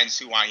defines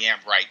who I am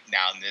right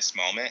now in this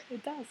moment.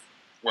 It does.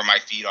 Where my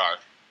feet are.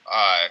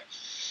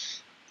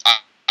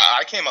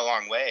 I came a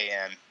long way,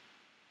 and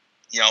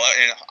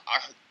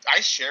I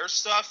share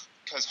stuff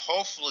because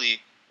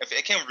hopefully, if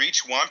it can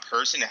reach one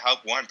person to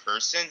help one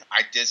person,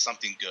 I did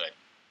something good.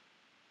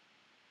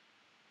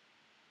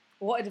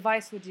 What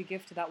advice would you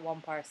give to that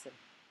one person?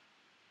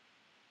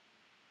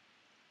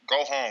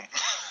 Go home.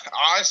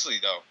 Honestly,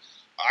 though,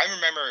 I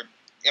remember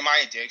in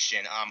my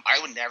addiction, I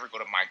would never go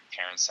to my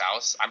parents'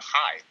 house. I'm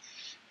high,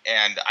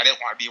 and I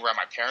didn't want to be around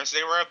my parents.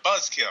 They were a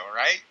buzzkill,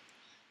 right?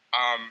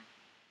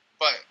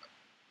 But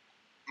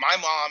my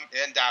mom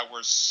and dad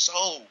were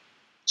so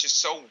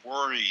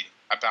worried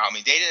about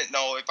me. They didn't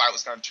know if I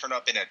was going to turn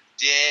up in a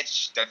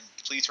ditch, that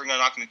the police were going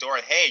to knock on the door.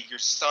 Hey, your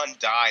son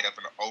died of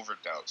an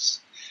overdose.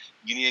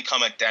 You need to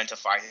come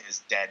identify his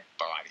dead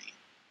body.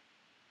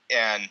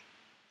 And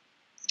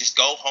just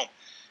go home.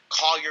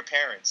 Call your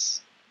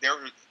parents.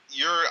 I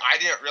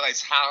didn't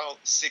realize how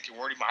sick and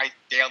worried my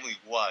family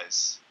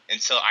was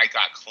until I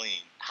got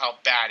clean. How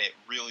bad it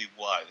really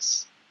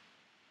was.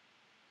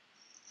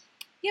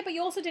 Yeah, but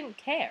you also didn't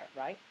care,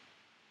 right?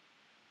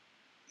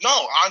 No,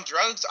 on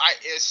drugs,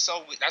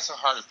 that's a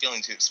harder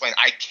feeling to explain.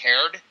 I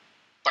cared,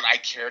 but I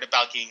cared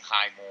about getting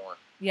high more.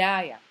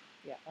 Yeah,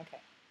 okay.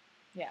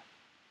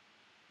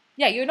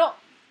 Yeah,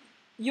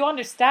 you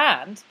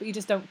understand, but you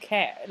just don't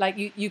care. Like,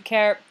 you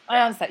care, I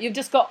understand. You've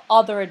just got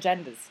other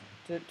agendas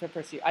to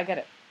pursue. I get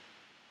it.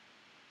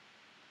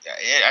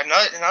 Yeah,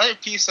 another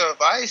piece of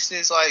advice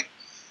is, like,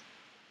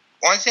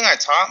 one thing I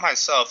taught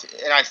myself,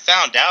 and I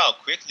found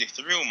out quickly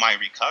through my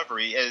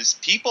recovery, is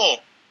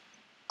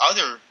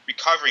other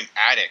recovering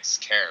addicts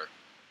care.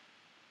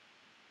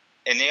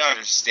 And they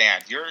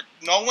understand.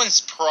 No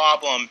one's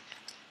problem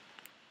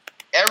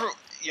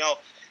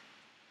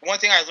one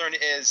thing I learned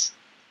is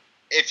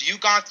if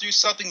you've gone through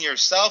something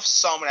yourself,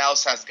 someone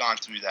else has gone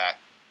through that.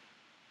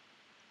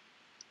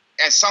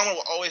 And someone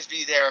will always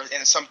be there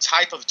in some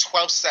type of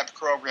 12-step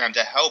program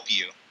to help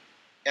you.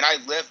 And I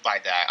live by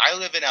that. I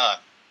live in a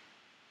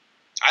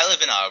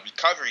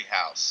recovery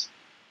house.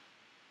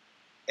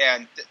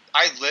 And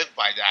I live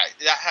by that.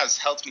 That has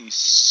helped me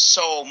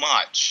so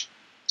much.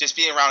 Just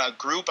being around a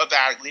group of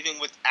addicts, living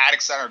with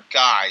addicts that are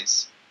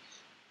guys,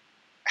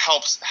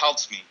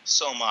 helps me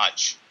so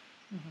much.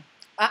 Mm-hmm.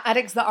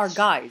 Addicts that are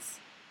guys?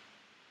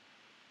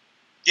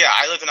 Yeah,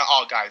 I live in an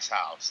all-guys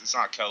house. It's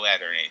not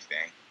co-ed or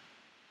anything.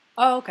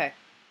 Oh, okay.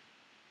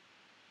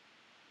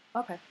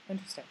 Okay,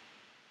 interesting.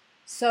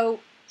 So,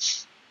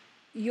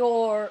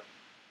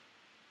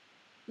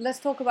 let's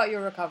talk about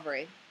your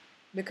recovery.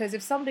 Because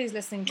if somebody's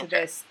listening to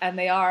this and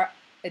they are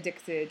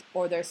addicted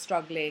or they're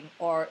struggling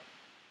or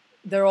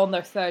they're on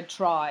their third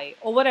try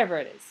or whatever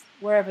it is,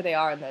 wherever they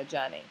are in their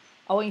journey,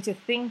 I want you to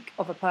think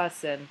of a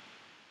person,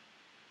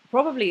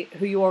 probably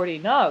who you already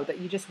know, that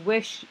you just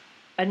wish,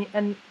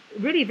 and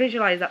really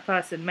visualize that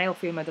person, male,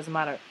 female, doesn't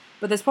matter.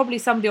 But there's probably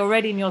somebody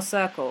already in your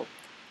circle.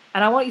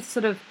 And I want you to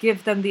sort of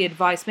give them the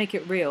advice, make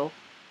it real,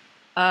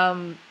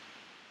 that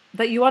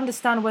you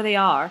understand where they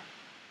are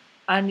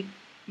and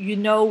you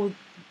know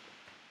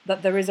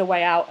that there is a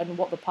way out and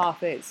what the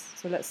path is.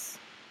 So let's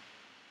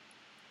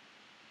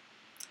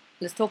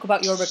talk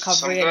about your recovery.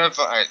 Some good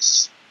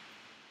advice.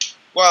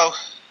 Well,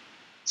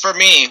 for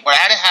me, what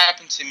had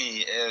happened to me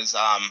is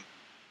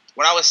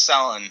when I was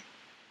selling,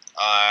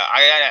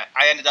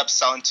 I ended up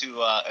selling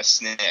to a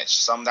snitch,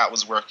 someone that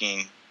was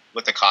working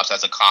with the cops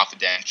as a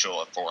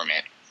confidential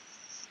informant.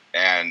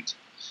 And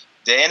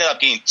they ended up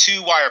getting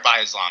 2 wire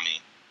buys on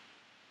me.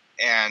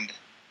 And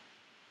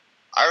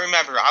I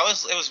remember it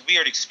was a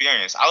weird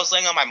experience. I was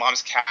laying on my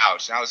mom's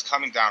couch, and I was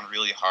coming down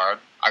really hard.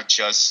 I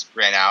just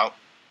ran out,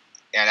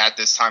 and at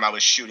this time I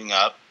was shooting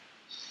up.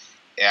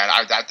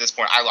 And at this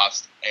point, I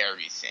lost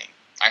everything.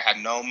 I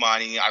had no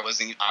money. I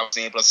wasn't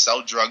able to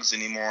sell drugs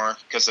anymore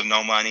because of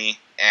no money.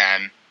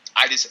 And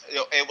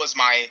it was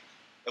my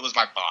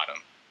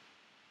bottom.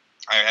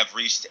 I have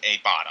reached a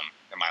bottom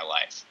in my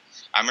life.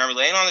 I remember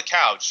laying on the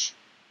couch,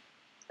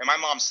 and my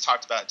mom's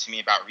talked to me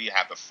about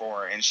rehab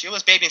before, and she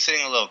was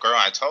babysitting a little girl.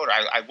 And I told her,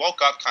 I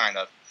woke up kind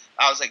of.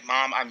 I was like,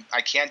 Mom,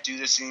 I can't do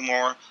this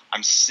anymore.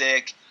 I'm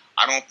sick.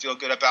 I don't feel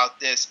good about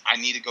this. I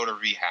need to go to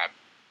rehab.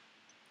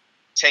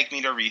 Take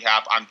me to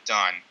rehab. I'm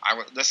done.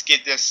 Let's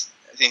get this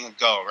thing a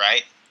go,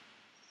 right?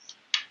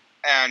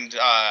 And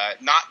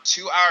not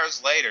 2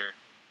 hours later,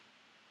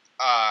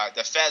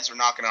 the feds were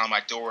knocking on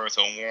my door with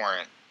a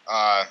warrant.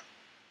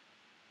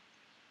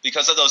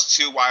 Because of those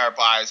 2 wire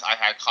buys, I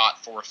had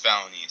caught 4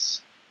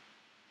 felonies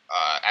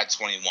at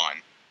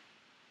 21.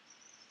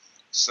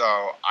 So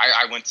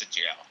I went to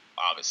jail,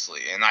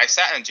 obviously. And I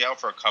sat in jail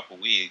for a couple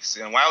weeks.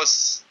 And when I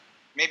was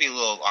maybe a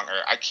little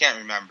longer, I can't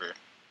remember.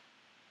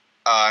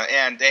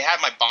 And they had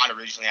my bond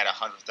originally at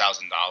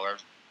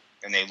 $100,000,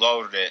 and they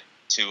lowered it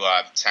to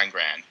 $10,000.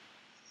 And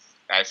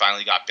I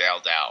finally got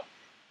bailed out.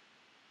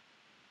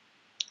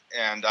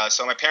 And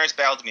so my parents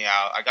bailed me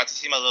out. I got to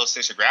see my little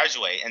sister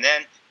graduate, and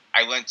then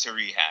I went to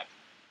rehab.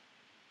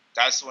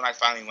 That's when I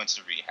finally went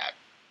to rehab.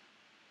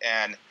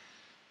 And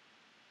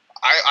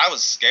I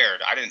was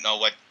scared. I didn't know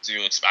what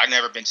to expect. I'd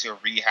never been to a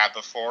rehab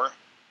before.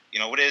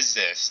 What is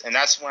this? And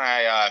that's when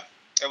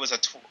it was a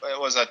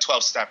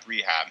 12-step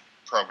rehab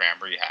program.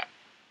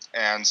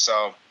 And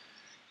so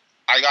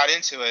I got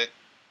into it,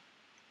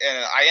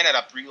 and I ended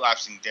up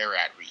relapsing there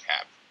at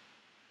rehab.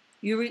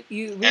 You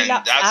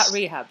relapsed at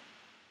rehab?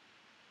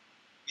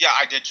 Yeah,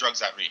 I did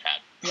drugs at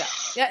rehab.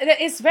 Yeah,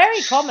 it's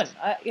very common.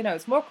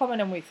 It's more common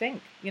than we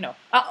think.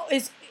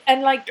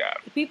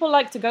 People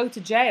like to go to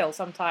jail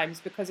sometimes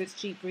because it's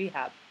cheap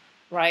rehab,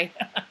 right?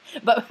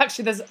 But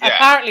actually,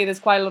 apparently there's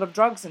quite a lot of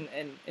drugs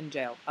in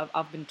jail.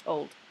 I've been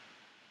told.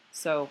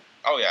 So.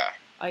 Oh yeah.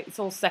 It's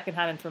all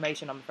secondhand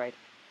information, I'm afraid.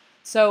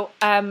 So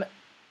I've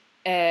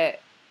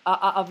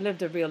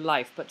lived a real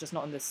life, but just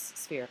not in this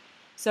sphere.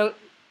 So.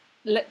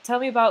 Tell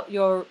me about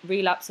your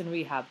relapse in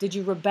rehab. Did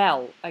you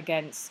rebel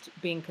against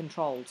being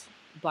controlled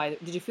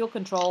did you feel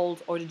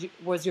controlled, or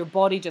was your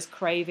body just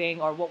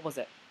craving, or what was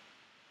it?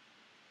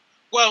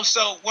 Well,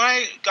 so when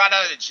I got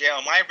out of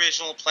jail, my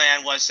original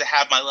plan was to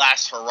have my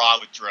last hurrah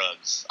with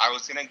drugs. I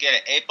was going to get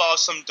an 8-ball of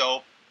some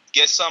dope,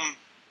 get some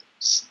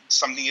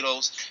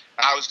needles,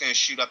 and I was going to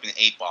shoot up an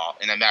 8-ball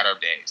in a matter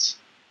of days.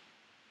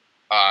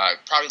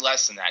 Probably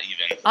less than that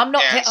even. I'm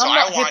not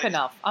hip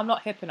enough.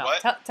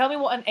 What? Tell me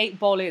what an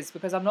 8-ball is,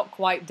 because I'm not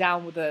quite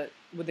down with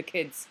the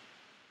kids.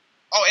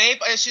 Oh, an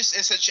 8-ball, it's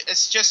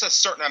just a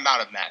certain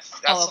amount of meth.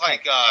 That's okay.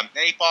 Like an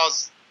 8-ball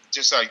is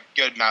just a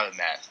good amount of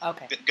meth.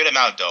 Okay. Good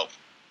amount of dope.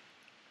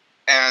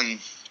 And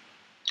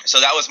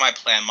so that was my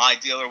plan. My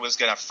dealer was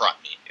gonna front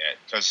me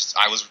because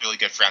I was really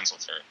good friends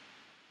with her.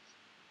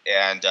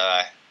 And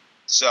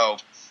so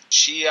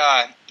she.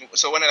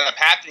 So what ended up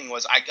happening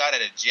was I got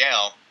out of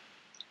jail.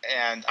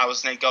 And I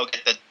was going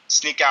to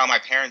sneak out of my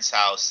parents'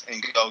 house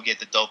and go get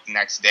the dope the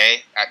next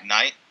day at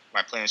night.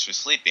 My parents were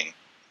sleeping.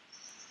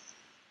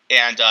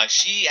 And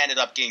she ended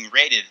up getting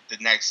raided the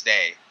next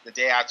day, the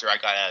day after I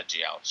got out of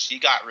jail. She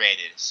got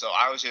raided. So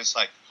I was just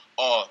like,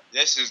 oh,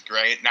 this is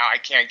great. Now I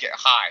can't get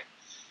high.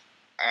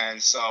 And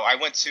so I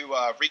went to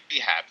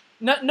rehab.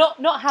 Not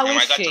how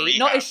is she?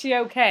 Not is she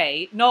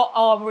okay? Not,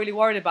 oh, I'm really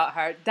worried about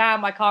her.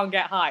 Damn, I can't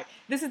get high.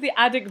 This is the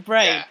addict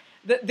brain.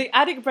 Yeah. The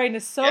addict brain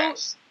is so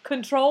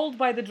controlled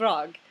by the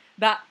drug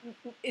that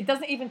it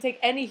doesn't even take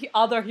any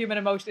other human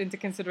emotion into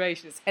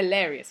consideration. It's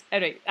hilarious.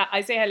 Anyway,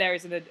 I say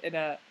hilarious in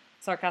a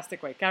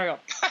sarcastic way. Carry on.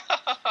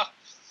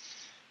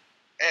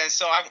 And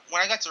so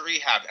when I got to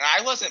rehab, and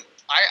I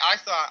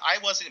thought I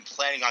wasn't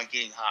planning on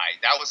getting high.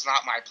 That was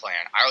not my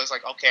plan. I was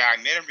like, okay, I'm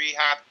in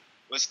rehab.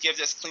 Let's give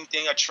this clean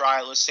thing a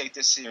try. Let's take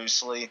this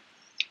seriously.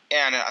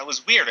 And it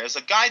was weird. It was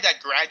a guy that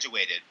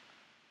graduated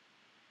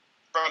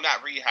from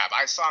that rehab.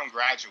 I saw him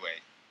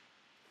graduate.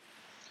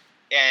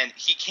 And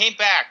he came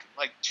back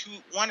like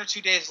 1 or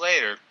 2 days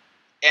later,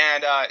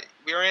 and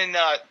we were in,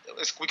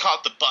 we call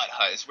it the butt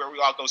hut. It's where we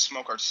all go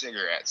smoke our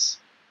cigarettes.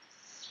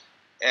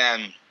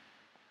 And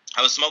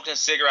I was smoking a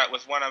cigarette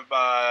with one of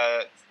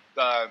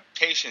the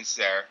patients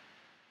there,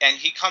 and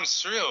he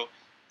comes through,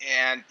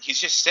 and he's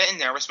just sitting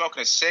there. We're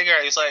smoking a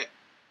cigarette. He's like,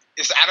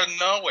 it's out of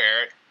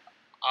nowhere.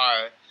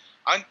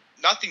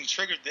 Nothing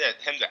triggered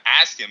him to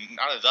ask him.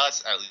 None of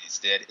us, at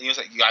least, did. And he was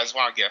like, you guys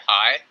want to get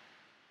high?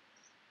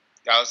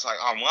 I was like,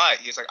 on what?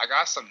 He was like, I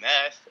got some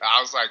meth. I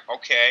was like,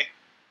 okay,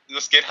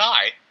 let's get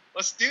high.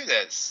 Let's do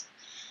this.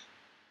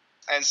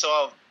 And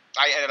so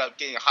I ended up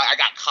getting high. I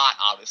got caught,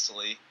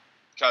 obviously,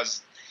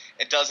 because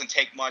it doesn't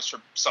take much for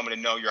someone to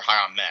know you're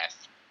high on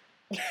meth.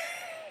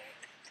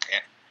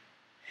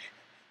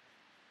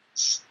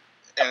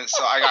 And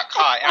so I got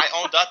caught, and I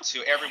owned up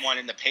to everyone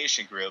in the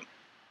patient group.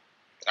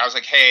 I was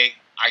like, "Hey,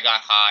 I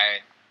got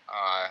high.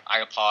 I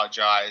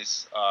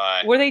apologize.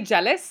 Were they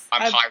jealous?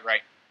 I'm high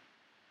right."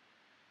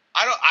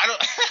 I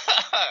don't.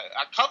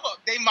 A couple.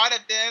 They might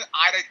have been.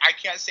 I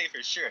can't say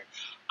for sure.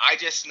 I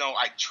just know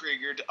I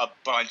triggered a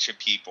bunch of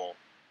people,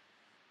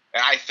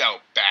 and I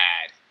felt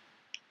bad.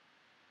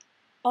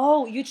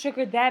 Oh, you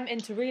triggered them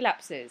into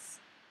relapses.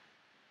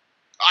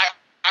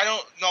 I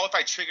don't know if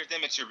I triggered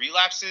them into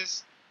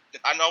relapses.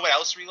 I know what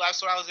else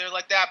relapsed when I was there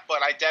like that,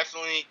 but I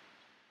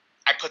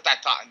put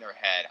that thought in their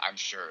head, I'm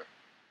sure,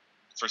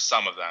 for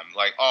some of them.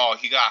 Like, oh,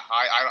 he got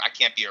high. I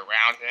can't be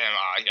around him.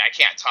 I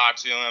can't talk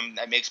to him.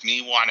 That makes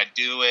me want to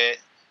do it.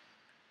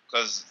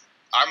 Because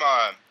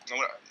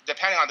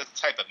depending on the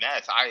type of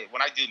meth,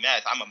 when I do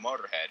meth, I'm a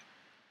motorhead.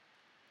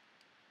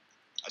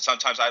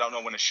 Sometimes I don't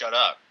know when to shut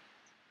up.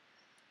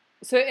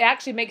 So it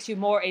actually makes you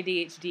more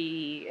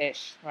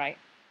ADHD-ish, right?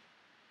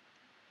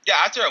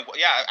 Yeah,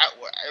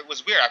 it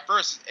was weird. At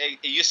first,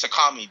 it used to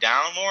calm me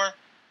down more.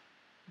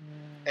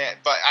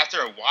 But after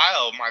a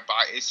while, my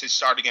body, it just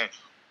started getting...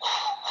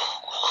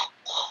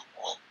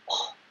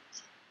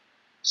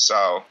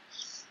 So,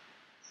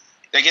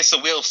 that gets the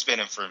wheel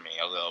spinning for me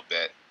a little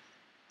bit.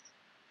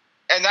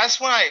 And that's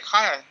when I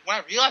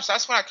realized,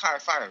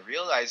 finally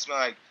realized,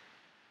 like,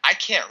 I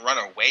can't run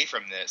away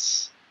from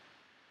this.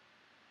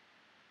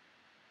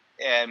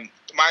 And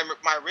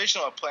my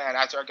original plan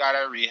after I got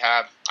out of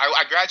rehab,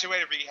 I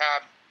graduated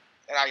rehab,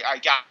 and I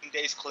got some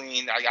days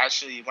clean. I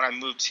actually, when I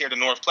moved here to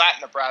North Platte,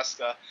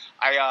 Nebraska,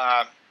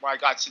 when I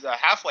got to the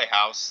halfway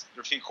house,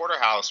 the three-quarter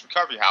house,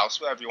 recovery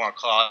house, whatever you want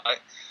to call it,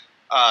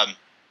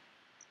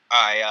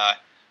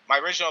 my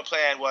original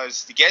plan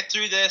was to get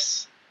through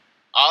this,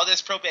 all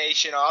this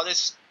probation, all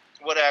this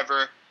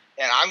whatever,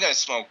 and I'm going to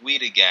smoke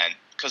weed again.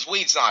 Because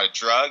weed's not a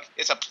drug,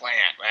 it's a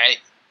plant, right?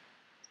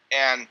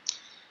 And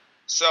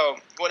so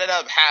what ended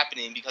up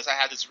happening, because I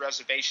had this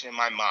reservation in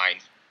my mind,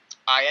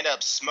 I ended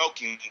up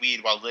smoking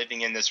weed while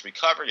living in this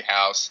recovery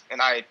house, and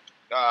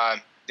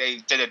they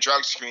did a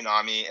drug screen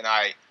on me, and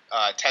I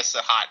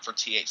tested hot for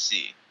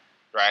THC,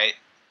 right?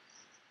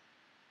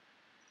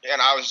 And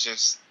I was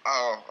just,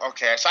 oh,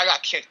 okay. So I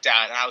got kicked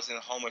out, and I was in a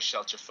homeless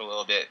shelter for a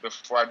little bit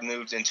before I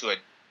moved into a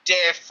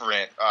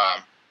different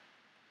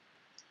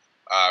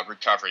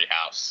recovery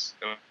house.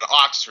 It was an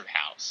Oxford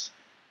house.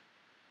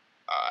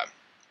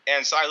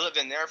 And so I lived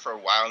in there for a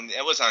while, and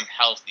it was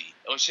unhealthy.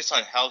 It was just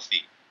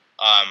unhealthy.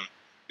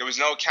 There was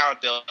no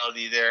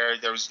accountability there.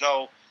 There was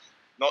no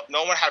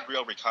one had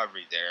real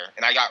recovery there.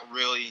 And I got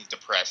really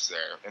depressed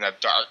there in a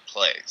dark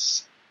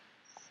place.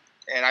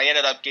 And I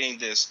ended up getting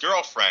this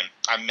girlfriend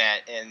I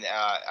met in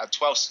a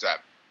 12-step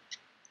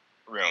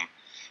room.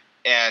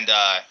 And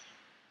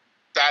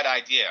bad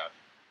idea.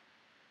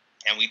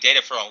 And we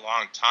dated for a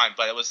long time,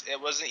 but it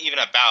wasn't even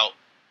about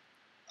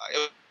it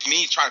was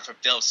me trying to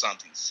fulfill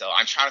something. So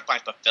I'm trying to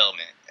find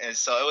fulfillment. And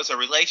so it was a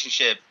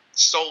relationship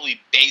solely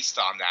based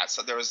on that.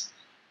 So there was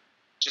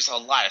just a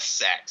lot of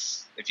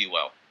sex, if you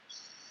will.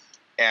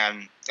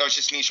 And it was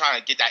just me trying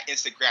to get that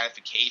instant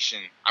gratification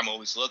I'm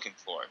always looking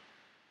for.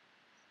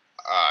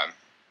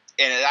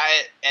 And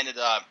that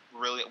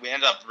we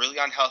ended up really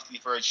unhealthy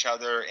for each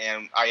other,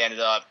 and I ended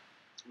up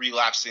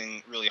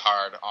relapsing really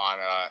hard on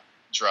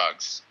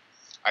drugs.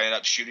 I ended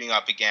up shooting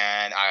up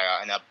again. I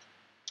ended up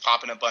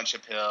popping a bunch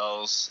of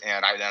pills,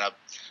 and I ended up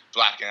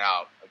blacking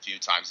out a few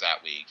times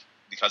that week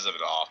because of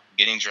it all.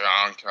 Getting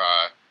drunk,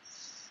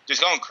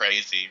 just going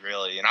crazy,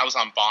 really. And I was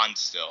on bond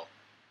still.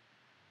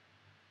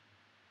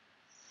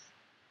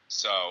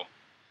 So,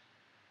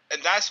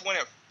 and that's when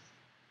it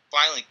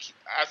finally,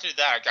 after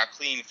that, I got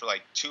clean for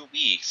like 2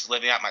 weeks,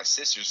 living at my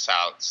sister's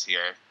house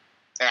here.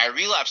 And I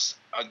relapsed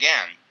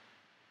again.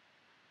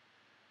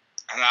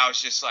 And I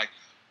was just like,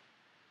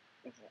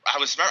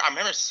 I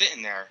remember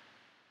sitting there,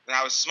 and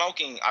I was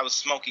smoking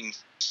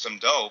some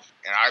dope,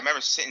 and I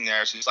remember sitting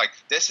there, it's just like,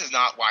 this is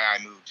not why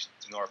I moved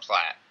to North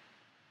Platte.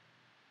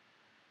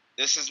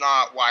 This is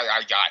not why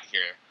I got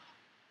here.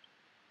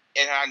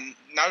 And I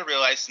now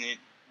realizing it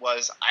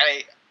was,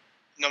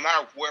 no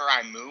matter where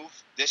I move,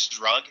 this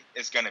drug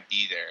is going to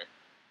be there.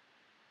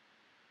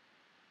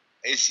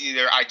 It's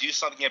either I do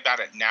something about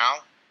it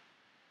now,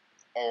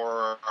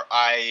 or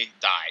I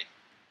die.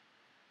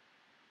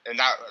 And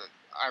that,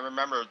 I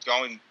remember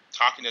talking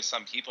to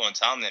some people and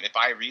telling them, if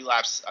I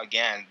relapse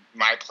again,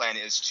 my plan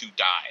is to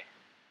die.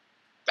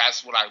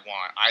 That's what I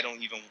want. I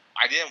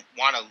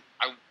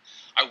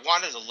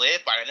wanted to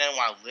live, but I didn't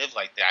want to live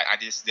like that. I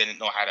just didn't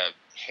know how to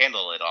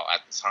handle it all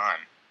at the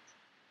time.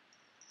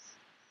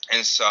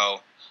 And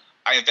so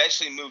I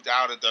eventually moved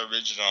out of the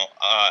original,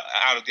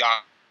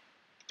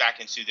 back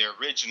into the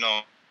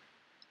original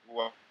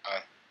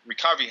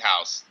recovery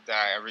house that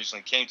I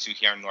originally came to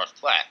here in North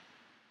Platte.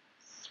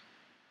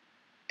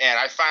 And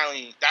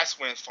that's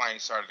when it finally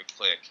started to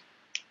click.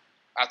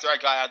 After I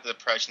got out of the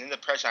depression,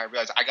 I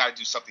realized I got to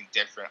do something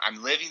different.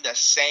 I'm living the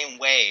same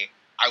way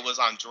I was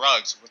on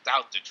drugs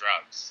without the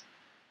drugs.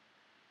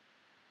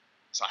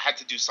 So I had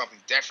to do something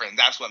different.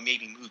 That's what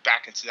made me move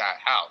back into that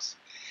house.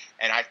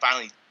 And I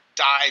finally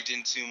dived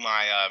into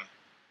my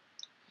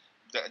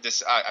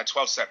this a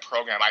 12-step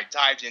program. I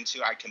dived into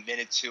it, I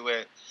committed to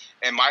it,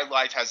 and my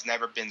life has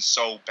never been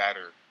so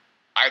better.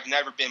 I've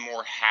never been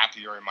more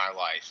happier in my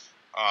life.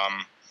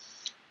 I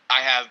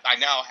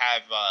now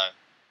have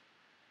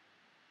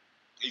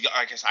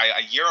I guess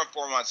a year and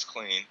 4 months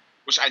clean,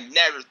 which I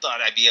never thought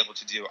I'd be able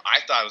to do. I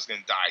thought I was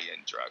going to die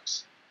in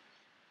drugs.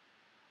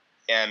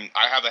 And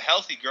I have a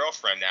healthy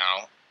girlfriend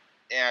now,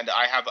 and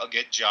I have a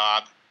good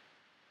job,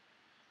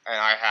 and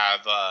I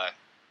have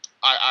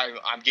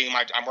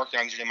I'm working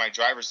on getting my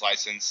driver's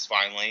license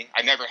finally.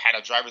 I never had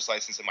a driver's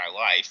license in my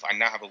life. I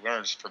now have a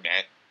learner's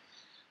permit,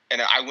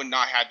 and I would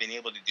not have been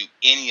able to do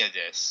any of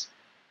this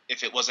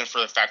if it wasn't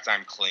for the fact that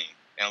I'm clean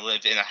and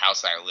live in a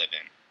house that I live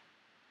in.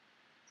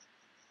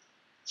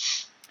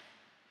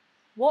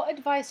 What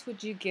advice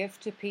would you give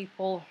to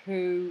people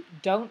who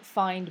don't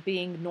find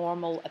being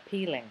normal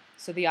appealing?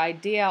 So the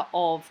idea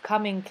of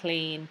coming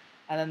clean,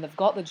 and then they've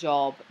got the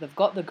job, they've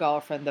got the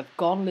girlfriend, they've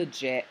gone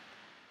legit,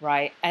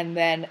 right? And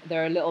then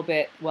they're a little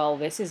bit, well,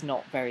 this is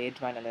not very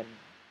adrenaline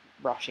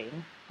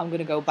rushing. I'm going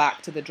to go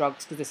back to the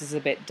drugs because this is a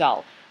bit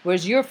dull.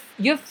 Whereas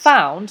you've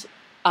found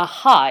a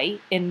high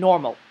in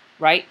normal,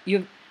 right?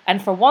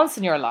 And for once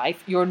in your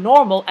life, you're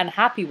normal and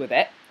happy with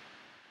it.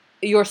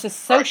 You're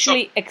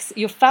socially,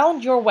 you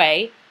found your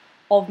way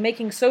of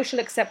making social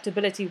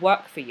acceptability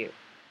work for you.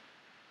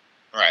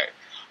 Right.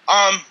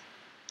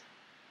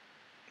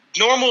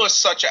 Normal is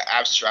such an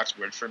abstract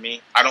word for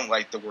me. I don't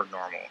like the word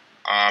normal.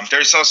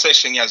 There's no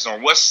such thing as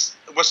normal.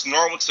 What's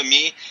normal to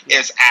me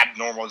is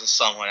abnormal to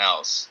someone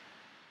else.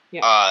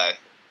 Yeah.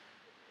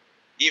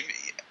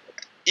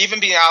 Even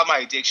being out of my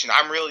addiction,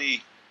 I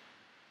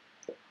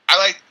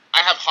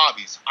have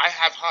hobbies. I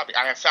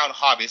have found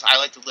hobbies. I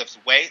like to lift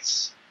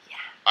weights.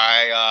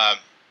 I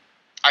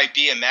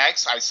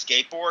BMX, I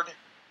skateboard,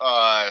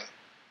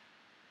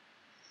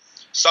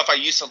 stuff I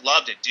used to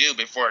love to do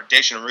before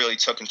addiction really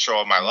took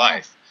control of my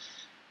life.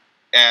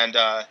 And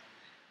I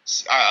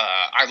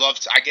have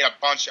a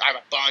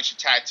bunch of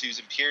tattoos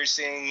and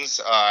piercings.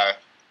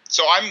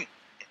 So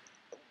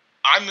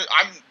I'm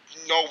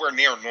nowhere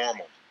near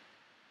normal.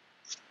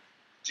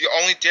 The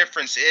only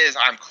difference is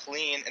I'm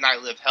clean and I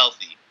live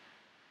healthy.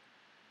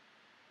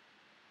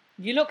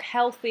 You look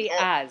healthy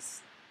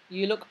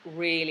You look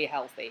really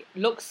healthy.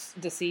 Looks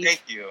deceived.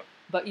 Thank you.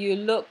 But you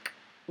look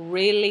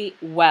really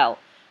well.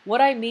 What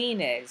I mean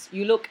is,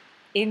 you look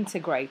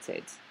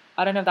integrated.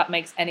 I don't know if that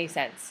makes any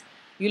sense.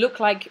 You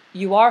look like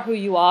you are who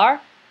you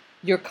are.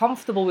 You're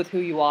comfortable with who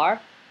you are.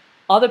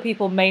 Other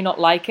people may not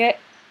like it.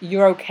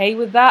 You're okay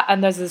with that.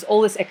 And there's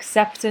all this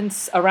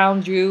acceptance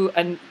around you.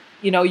 And,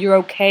 you're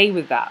okay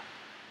with that.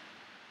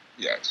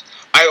 Yes.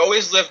 I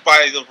always live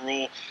by the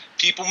rule,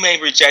 people may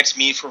reject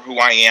me for who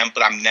I am,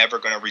 but I'm never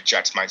going to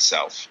reject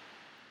myself.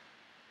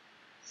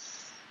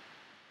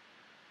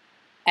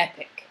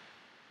 Epic.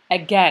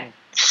 Again.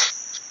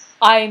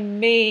 I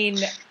mean,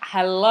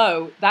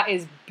 hello. That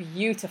is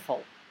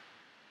beautiful.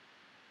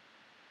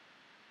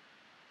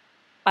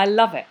 I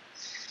love it.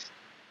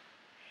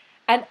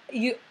 And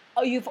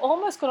you've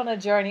almost gone on a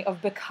journey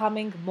of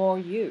becoming more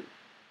you.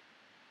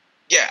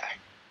 Yeah.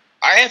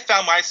 I have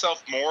found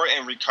myself more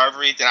in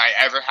recovery than I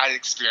ever had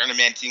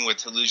experimenting with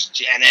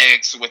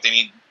hallucinogenics, with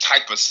any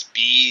type of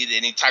speed,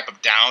 any type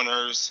of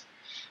downers,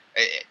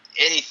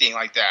 anything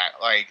like that.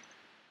 Like,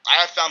 I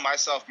have found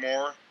myself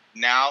more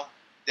now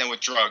than with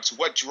drugs.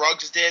 What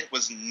drugs did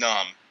was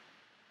numb.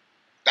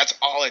 That's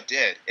all it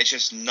did. It's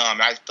just numb.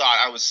 I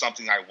thought I was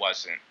something I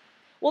wasn't.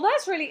 Well,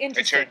 that's really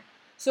interesting.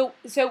 So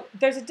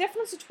there's a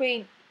difference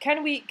between,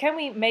 can we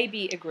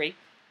maybe agree,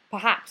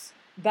 perhaps,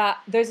 that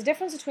there's a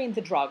difference between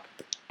the drug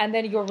and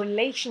then your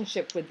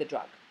relationship with the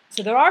drug.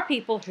 So there are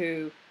people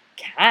who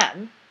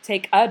can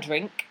take a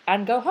drink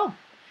and go home.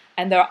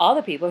 And there are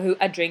other people who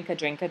a drink,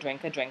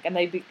 and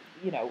they,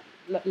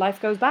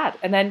 life goes bad.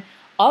 And then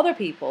other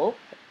people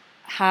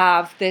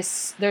have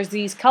there's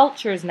these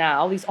cultures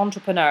now, these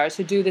entrepreneurs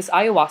who do this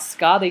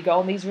ayahuasca, they go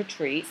on these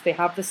retreats, they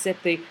have the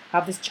sip, they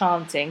have this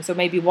chanting, so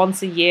maybe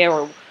once a year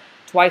or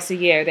twice a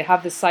year, they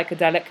have this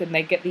psychedelic and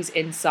they get these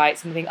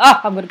insights and they think,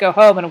 I'm going to go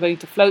home and I'm going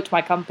to float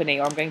my company,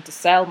 or I'm going to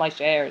sell my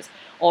shares,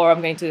 or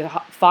I'm going to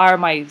fire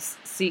my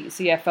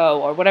CFO,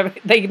 or whatever.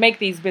 They make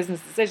these business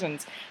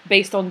decisions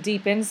based on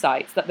deep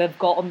insights that they've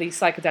got on these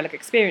psychedelic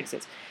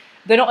experiences.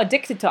 They're not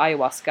addicted to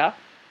ayahuasca.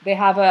 They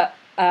have a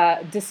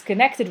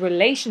disconnected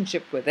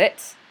relationship with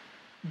it,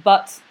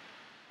 but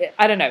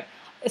I don't know.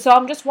 So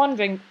I'm just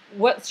wondering,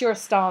 what's your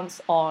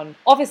stance on,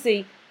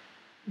 obviously,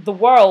 the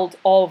world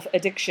of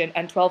addiction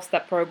and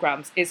 12-step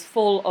programs is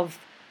full of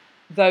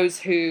those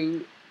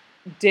who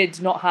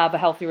did not have a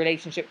healthy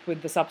relationship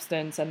with the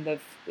substance and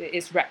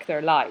it's wrecked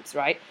their lives,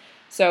 right?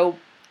 So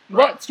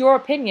what's your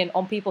opinion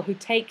on people who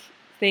take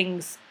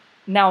things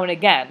now and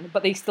again,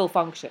 but they still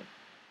function?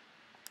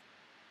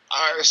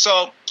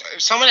 So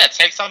someone that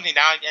takes something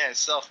now and again and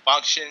still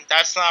function,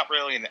 that's not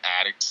really an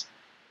addict,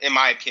 in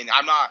my opinion.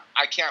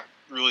 I can't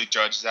really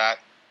judge that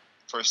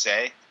per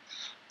se,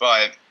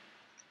 but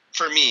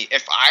for me,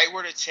 if I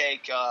were to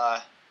take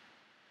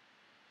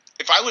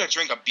if I were to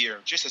drink a beer,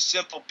 just a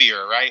simple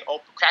beer, right?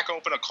 Crack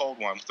open a cold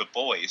one with the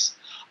boys.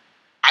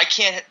 I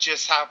can't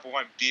just have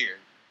one beer.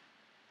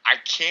 I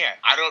can't.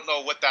 I don't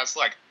know what that's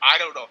like. I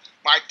don't know.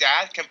 My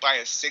dad can buy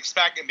a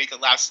 6-pack and make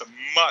it last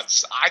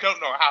months. I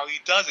don't know how he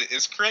does it.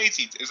 It's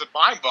crazy. It's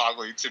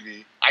mind-boggling to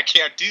me. I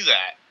can't do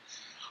that.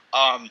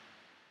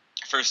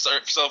 For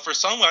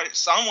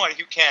someone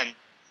who can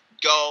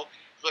go,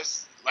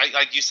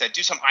 like you said,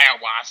 do some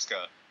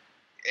ayahuasca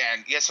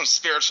and get some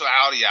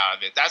spirituality out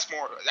of it.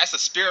 That's a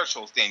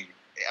spiritual thing.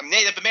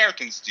 Native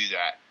Americans do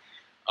that.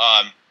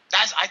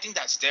 I think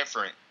that's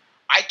different.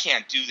 I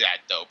can't do that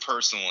though,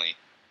 personally.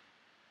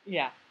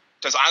 Yeah.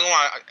 Because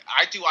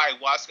I do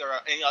ayahuasca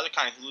or any other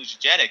kind of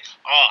hallucinogenic.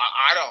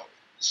 I don't.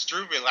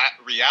 Screw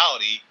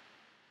reality.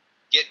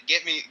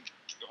 Get me.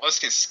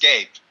 Let's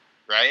escape.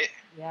 Right.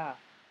 Yeah.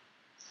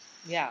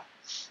 Yeah.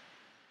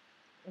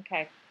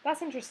 Okay,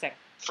 that's interesting.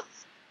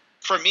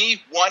 For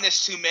me, 1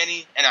 is too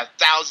many, and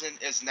 1,000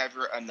 is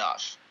never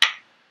enough.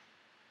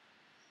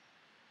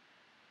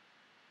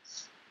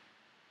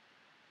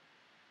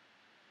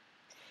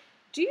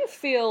 Do you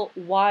feel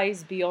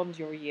wise beyond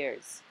your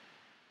years?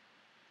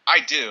 I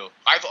do.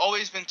 I've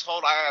always been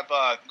told. I have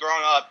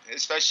grown up,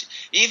 especially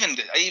even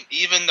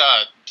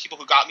people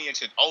who got me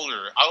into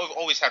older. I've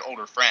always had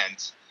older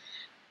friends.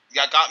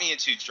 That got me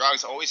into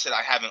drugs. Always said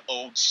I have an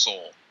old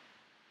soul.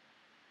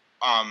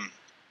 And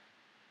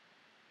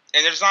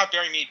there's not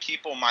very many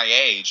people my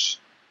age.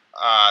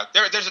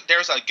 There's a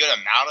good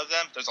amount of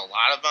them. There's a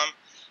lot of them,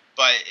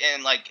 but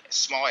in like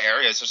small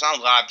areas, there's not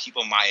a lot of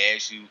people my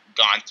age who've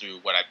gone through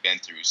what I've been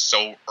through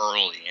so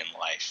early in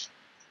life.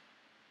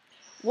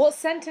 What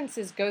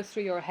sentences go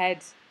through your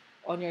head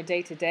on your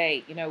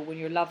day-to-day, when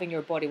you're loving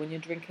your body, when you're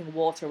drinking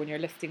water, when you're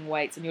lifting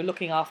weights, and you're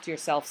looking after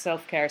yourself,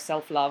 self-care,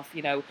 self-love,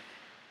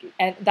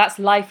 and that's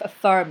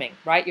life-affirming,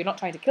 right? You're not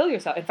trying to kill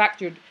yourself. In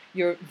fact,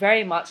 you're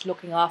very much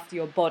looking after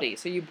your body.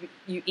 So you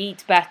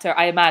eat better,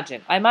 I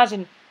imagine. I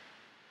imagine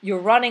you're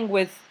running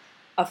with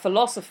a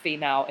philosophy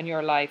now in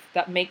your life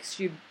that makes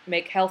you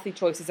make healthy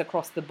choices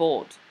across the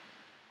board.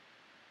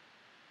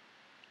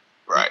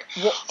 Right.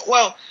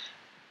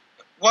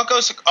 What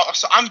goes?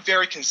 So I'm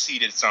very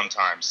conceited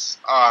sometimes.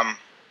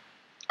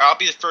 I'll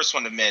be the first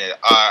one to admit it.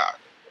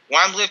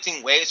 When I'm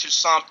lifting weights or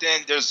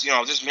something, there's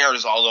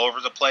mirrors all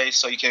over the place,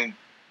 so you can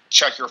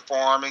check your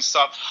form and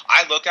stuff.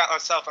 I look at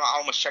myself and I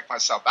almost check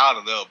myself out a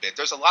little bit.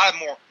 There's a lot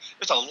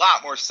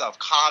more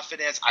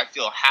self-confidence. I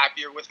feel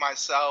happier with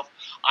myself.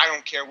 I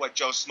don't care what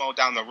Joe Smo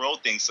down the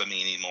road thinks of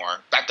me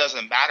anymore. That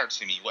doesn't matter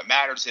to me. What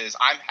matters is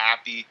I'm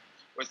happy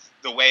with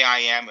the way I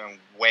am and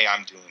the way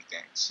I'm doing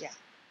things.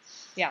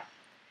 Yeah.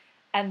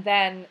 And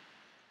then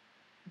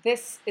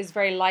this is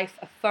very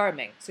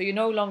life-affirming. So you're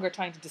no longer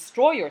trying to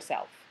destroy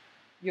yourself.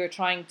 You're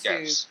trying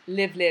to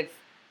live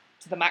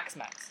to the max,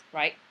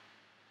 right?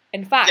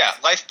 In fact,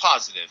 life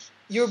positive.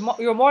 You're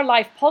more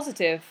life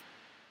positive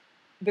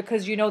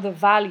because you know the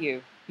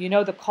value, you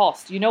know the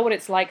cost, you know what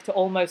it's like to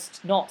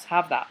almost not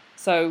have that.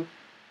 So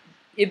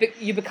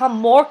you become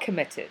more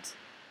committed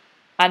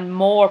and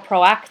more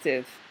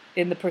proactive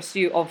in the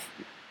pursuit of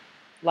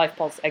life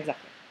positive.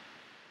 Exactly.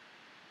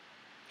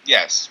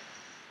 Yes.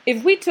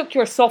 If we took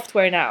your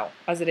software now,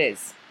 as it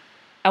is,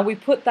 and we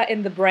put that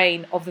in the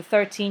brain of the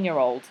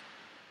 13-year-old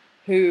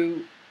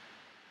who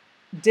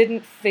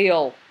didn't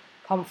feel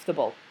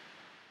comfortable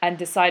and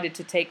decided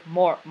to take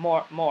more,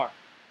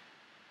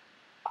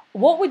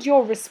 what would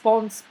your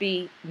response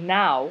be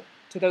now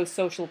to those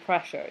social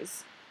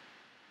pressures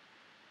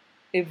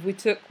if we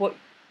took what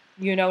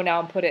you know now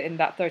and put it in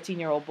that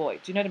 13-year-old boy?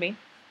 Do you know what I mean?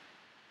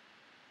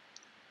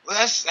 Well,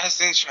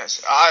 that's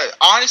interesting.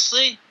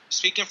 Honestly,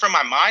 speaking from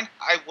my mind,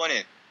 I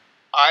wouldn't.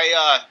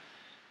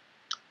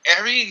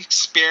 Every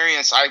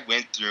experience I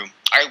went through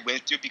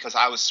because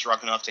I was strong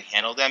enough to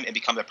handle them and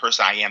become the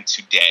person I am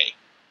today.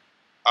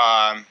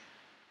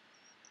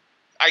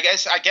 I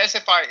guess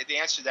if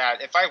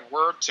I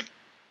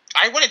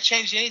wouldn't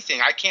change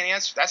anything. I can't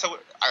answer. I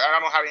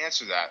don't know how to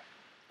answer that.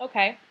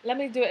 Okay, let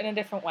me do it in a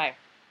different way.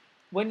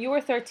 When you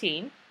were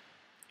 13,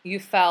 you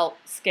felt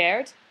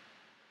scared,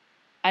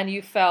 and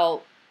you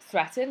felt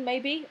threatened,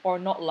 maybe, or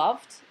not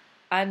loved,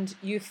 and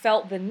you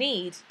felt the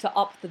need to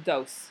up the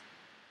dose.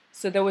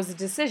 So there was a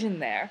decision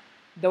there,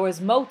 there was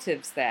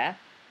motives there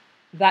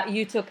that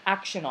you took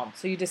action on.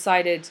 So you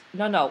decided,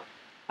 no,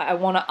 I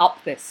want to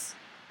up this.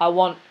 I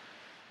want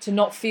to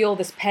not feel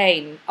this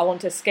pain. I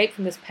want to escape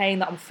from this pain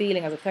that I'm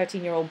feeling as a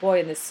 13-year-old boy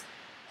in this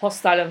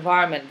hostile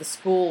environment, the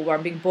school where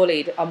I'm being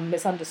bullied, I'm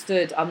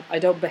misunderstood, I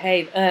don't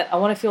behave. I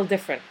want to feel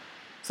different.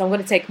 So I'm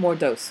going to take more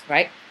dose,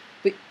 right?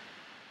 But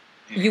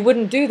you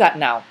wouldn't do that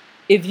now.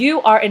 If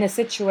you are in a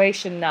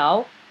situation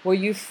now where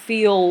you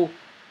feel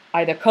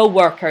either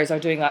co-workers are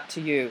doing that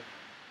to you,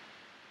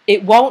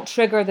 it won't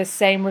trigger the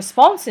same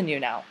response in you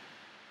now.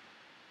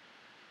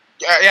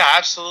 Yeah,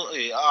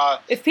 absolutely.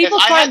 If people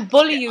try and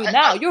bully you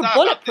now, you're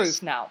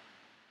bulletproof now.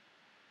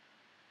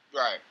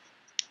 Right.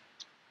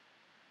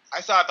 I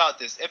thought about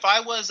this. If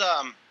I was,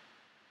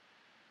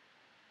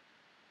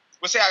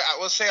 let's say I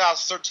was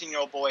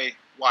 13-year-old boy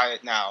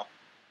Wyatt now.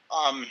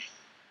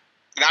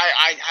 And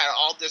I had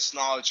all this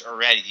knowledge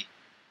already.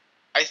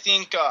 I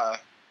think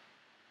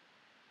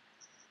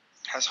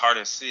that's hard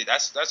to see.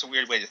 That's a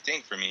weird way to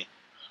think for me.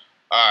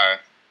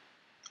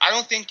 I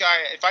don't think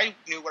if I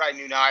knew what I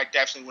knew now, I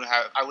definitely would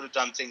have. I would have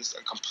done things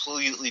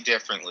completely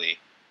differently.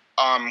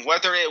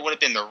 Whether it would have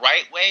been the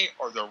right way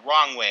or the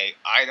wrong way,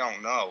 I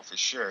don't know for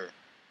sure.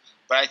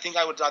 But I think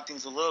I would have done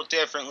things a little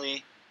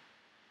differently.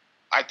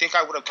 I think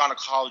I would have gone to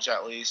college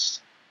at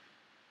least.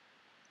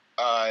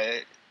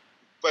 But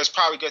it's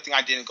probably a good thing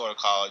I didn't go to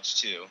college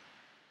too.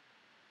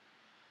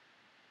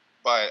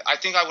 But I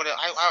think I would have.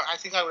 I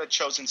think I would have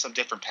chosen some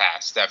different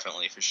paths,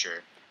 definitely for sure.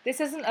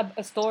 This isn't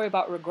a story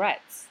about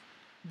regrets.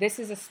 This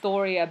is a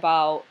story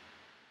about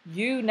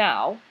you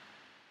now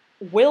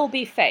will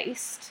be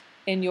faced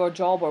in your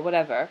job or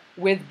whatever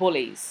with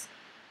bullies,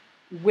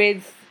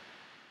 with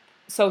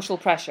social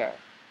pressure,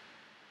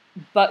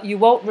 but you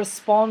won't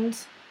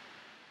respond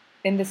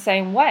in the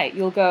same way.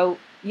 You'll go,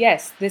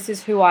 yes, this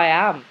is who I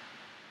am.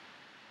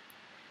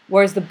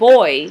 Whereas the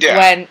boy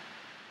went,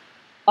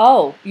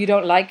 oh, you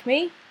don't like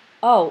me?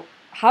 Oh,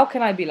 how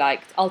can I be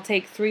liked? I'll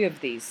take 3 of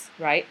these,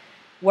 right?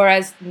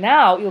 Whereas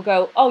now you'll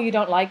go, oh, you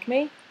don't like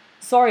me?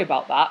 Sorry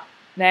about that.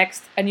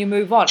 Next. And you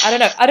move on. I don't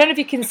know if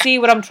you can see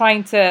what I'm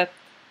trying to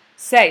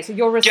say. So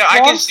your response...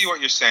 Yeah, I can see what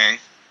you're saying.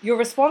 Your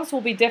response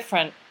will be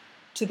different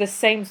to the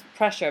same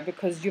pressure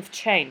because you've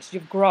changed.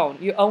 You've grown.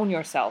 You own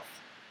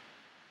yourself.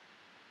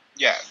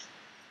 Yeah.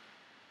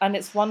 And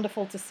it's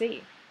wonderful to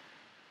see.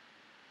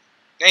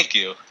 Thank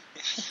you.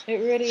 It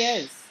really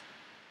is.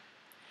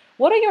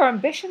 What are your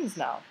ambitions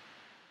now?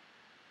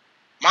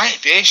 My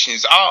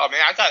ambitions? Oh, man,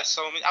 I got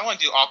so many. I want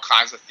to do all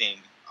kinds of things.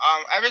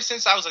 Ever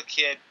since I was a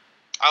kid,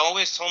 I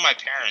always told my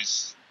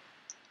parents,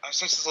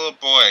 since a little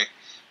boy,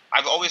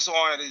 I always told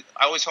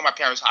my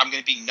parents, I'm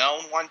going to be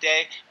known one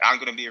day, and I'm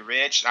going to be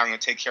rich, and I'm going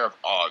to take care of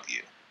all of you.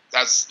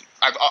 And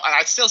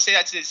I still say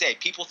that to this day.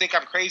 People think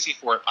I'm crazy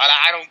for it, but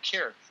I don't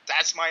care.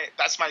 That's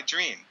my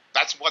dream.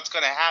 That's what's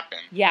going to happen.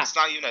 Yeah. It's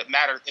not even a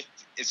matter if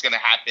it's going to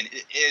happen.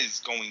 It is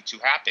going to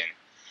happen.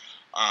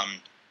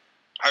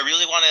 I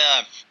really want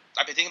to.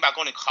 I've been thinking about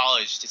going to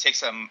college to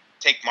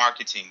take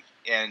marketing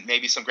and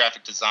maybe some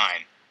graphic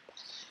design.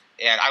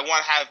 And I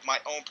want to have my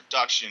own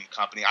production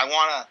company. I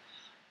want to,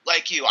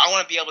 like you, I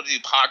want to be able to do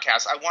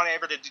podcasts. I want to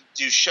be able to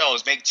do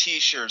shows, make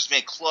T-shirts,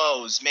 make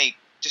clothes, make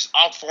just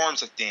all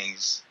forms of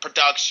things.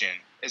 Production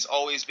has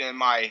always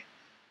been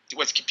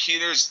with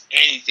computers,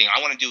 anything. I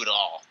want to do it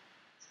all.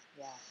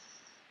 Yeah.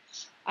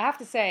 I have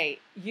to say,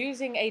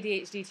 using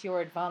ADHD to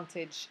your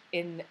advantage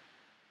in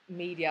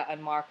media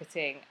and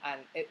marketing,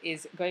 and it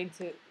is going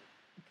to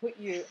put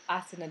you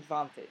at an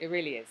advantage. It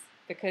really is.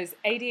 Because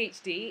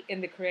ADHD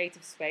in the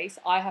creative space,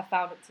 I have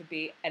found it to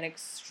be an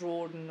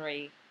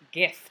extraordinary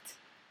gift.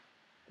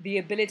 The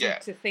ability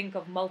to think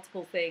of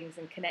multiple things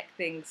and connect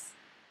things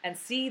and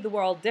see the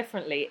world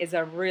differently is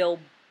a real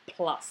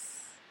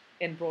plus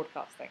in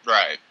broadcasting.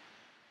 Right.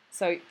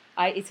 So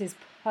it is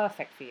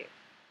perfect for you.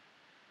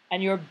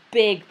 And you're a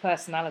big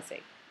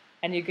personality.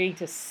 And you're going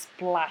to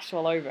splash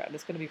all over it. And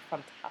it's going to be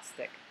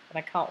fantastic. And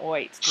I can't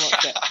wait to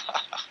watch it.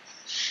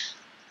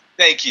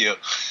 Thank you.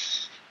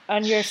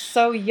 And you're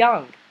so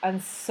young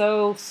and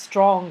so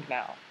strong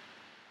now.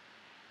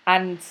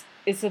 And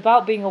it's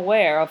about being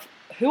aware of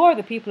who are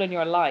the people in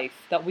your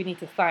life that we need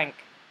to thank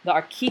that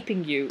are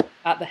keeping you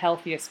at the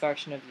healthiest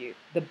version of you,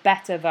 the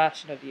better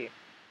version of you,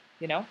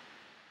 you know?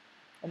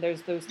 And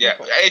there's those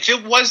people. Yeah, if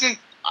it wasn't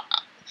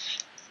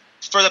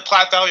for the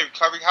Platte Valley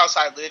Recovery House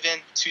I live in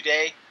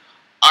today,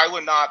 I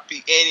would not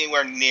be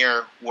anywhere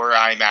near where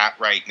I'm at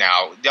right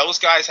now. Those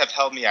guys have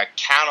held me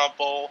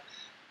accountable.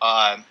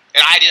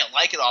 And I didn't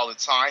like it all the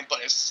time, but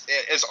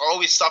it's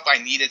always stuff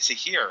I needed to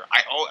hear.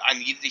 I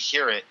needed to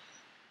hear it,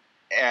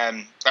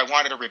 and I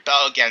wanted to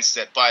rebel against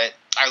it, but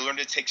I learned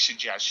to take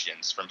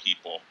suggestions from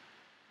people.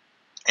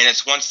 And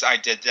it's once I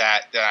did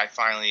that I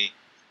finally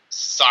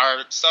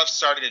stuff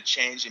started to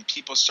change, and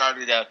people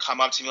started to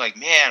come up to me like,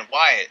 man,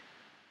 Wyatt,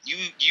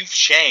 you've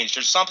changed.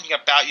 There's something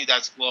about you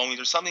that's glowing.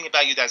 There's something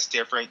about you that's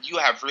different. You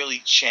have really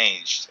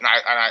changed, and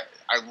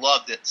I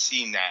loved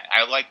seeing that.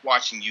 I like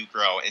watching you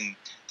grow, and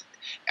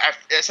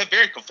it's a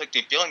very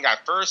conflicting feeling.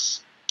 At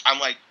first, I'm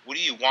like, what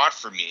do you want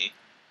from me?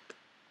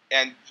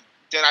 And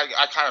then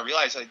I kind of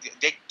realized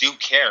they do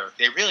care.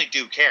 They really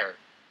do care.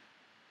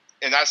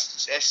 And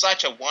it's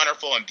such a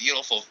wonderful and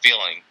beautiful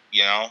feeling,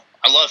 you know?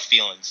 I love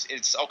feelings.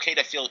 It's okay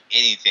to feel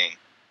anything,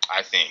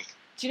 I think.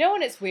 Do you know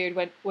when it's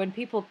weird? When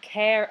people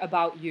care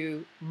about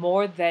you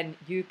more than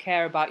you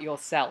care about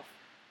yourself.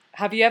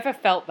 Have you ever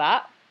felt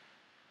that?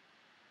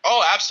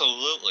 Oh,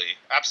 absolutely.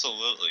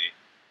 Absolutely.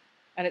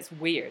 And it's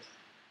weird.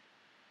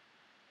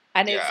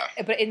 And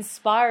but it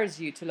inspires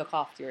you to look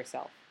after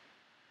yourself.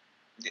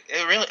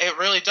 It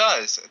really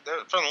does.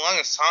 For the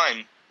longest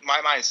time,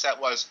 my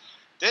mindset was,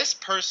 this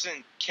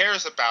person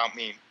cares about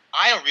me.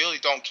 I really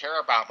don't care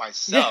about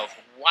myself.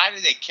 Why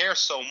do they care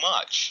so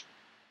much?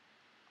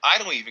 I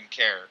don't even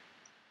care.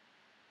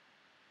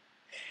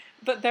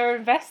 But they're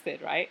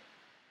invested, right?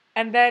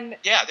 And then...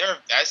 Yeah, they're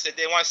invested.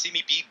 They want to see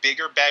me be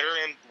bigger, better,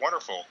 and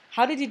wonderful.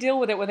 How did you deal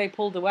with it when they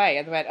pulled away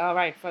and they went, all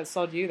right, I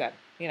sod you then.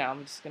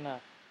 I'm just going to...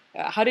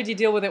 how did you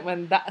deal with it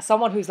when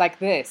someone who's like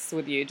this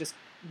with you just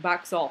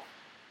backs off?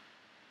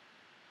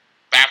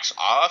 Backs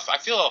off? I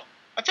feel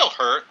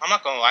hurt. I'm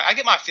not gonna lie. I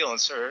get my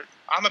feelings hurt.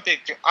 I'm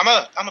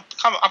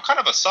kind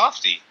of a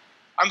softie.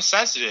 I'm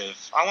sensitive.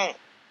 I won't.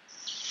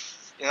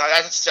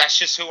 That's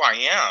just who I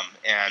am.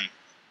 And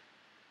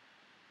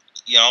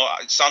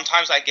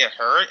sometimes I get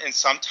hurt, and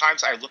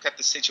sometimes I look at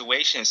the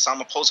situation and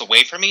someone pulls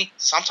away from me.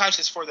 Sometimes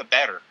it's for the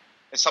better.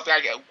 It's something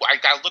I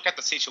gotta look at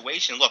the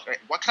situation. Look,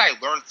 what can I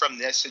learn from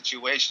this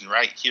situation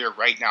right here,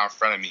 right now in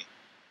front of me?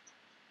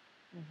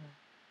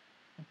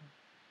 Mm-hmm. Mm-hmm.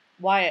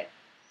 Wyatt,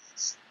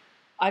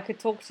 I could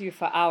talk to you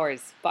for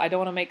hours, but I don't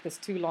want to make this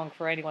too long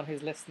for anyone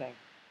who's listening.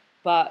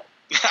 But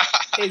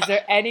is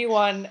there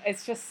anyone...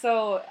 It's just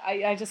so...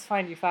 I just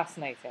find you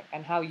fascinating,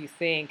 and how you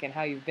think, and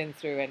how you've been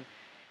through, and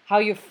how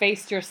you've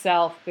faced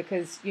yourself,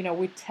 because,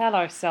 we tell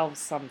ourselves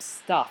some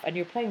stuff, and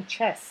you're playing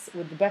chess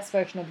with the best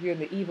version of you and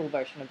the evil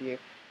version of you,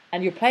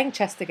 and you're playing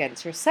chess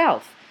against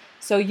yourself.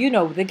 So you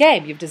know the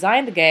game. You've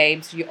designed the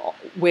game, so you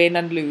win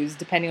and lose,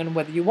 depending on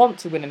whether you want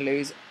to win and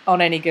lose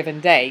on any given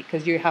day,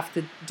 because you have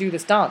to do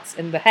this dance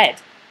in the head,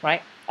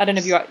 right? I don't know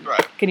if you are...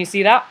 Right. Can you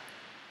see that?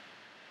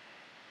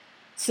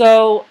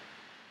 So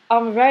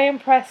I'm very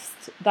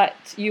impressed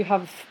that you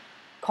have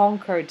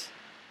conquered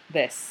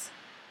this,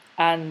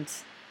 and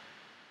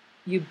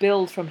you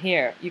build from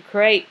here. You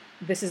create,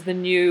 this is the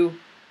new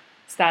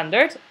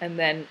standard, and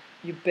then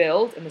you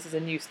build, and this is a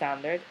new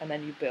standard, and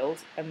then you build,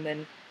 and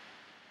then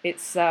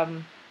it's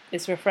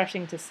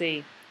refreshing to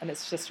see, and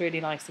it's just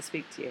really nice to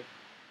speak to you.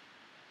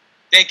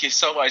 Thank you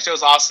so much. It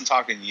was awesome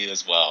talking to you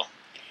as well.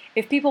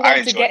 If people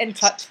want to get in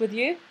touch with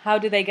you, how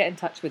do they get in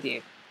touch with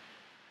you?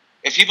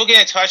 If people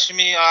get in touch with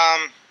me,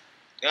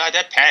 it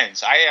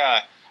depends.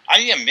 I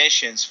need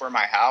admissions for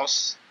my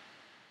house.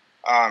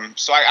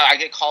 So I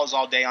get calls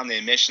all day on the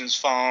admissions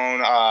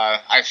phone. I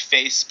have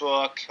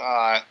Facebook.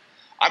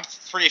 I'm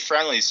pretty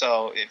friendly,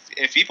 so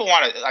if people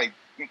want to,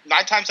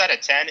 9 times out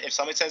of 10, if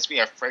somebody sends me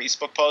a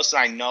Facebook post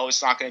and I know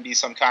it's not going to be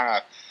some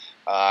kind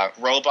of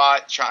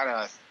robot trying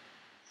to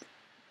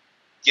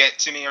get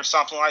to me or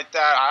something like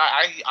that,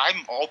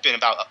 I'm open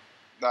about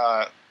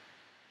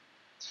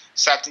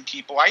accepting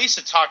people. I used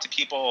to talk to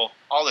people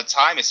all the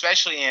time,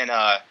 especially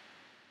to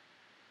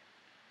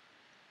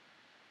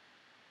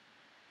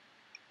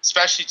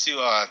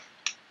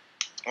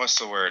what's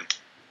the word?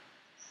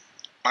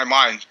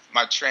 My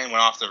train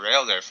went off the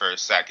rail there for a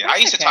second. I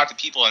used to talk to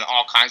people in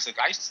all kinds of...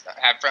 I used to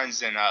have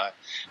friends in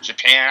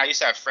Japan. I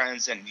used to have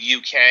friends in the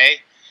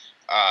UK.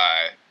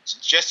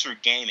 Just through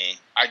gaming.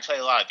 I play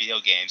a lot of video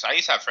games. I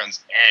used to have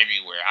friends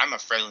everywhere. I'm a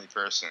friendly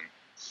person.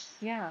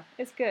 Yeah,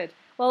 it's good.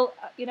 Well,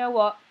 you know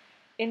what?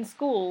 In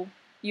school,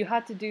 you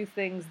had to do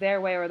things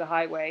their way or the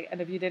highway, and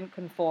if you didn't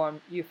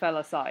conform, you fell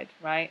aside,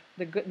 right?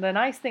 The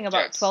nice thing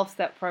about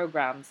 12-step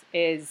programs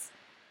is,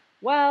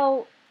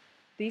 well,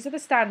 these are the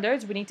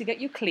standards. We need to get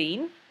you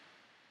clean.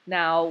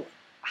 Now,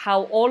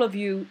 how all of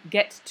you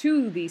get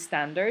to these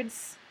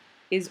standards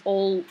is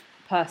all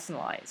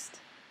personalized.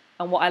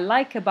 And what I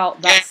like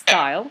about that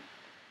style...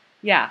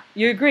 Yeah,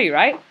 you agree,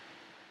 right?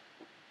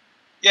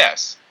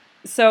 Yes.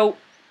 So...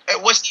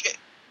 What's even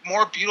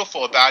more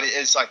beautiful about it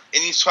is,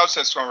 in these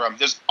 12-step programs,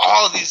 there's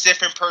all of these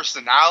different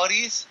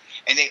personalities,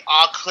 and they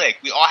all click.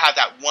 We all have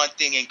that one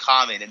thing in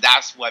common, and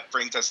that's what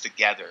brings us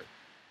together.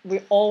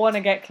 We all want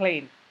to get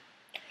clean.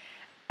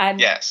 And,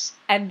 yes.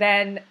 And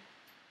then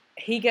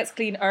he gets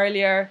clean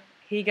earlier.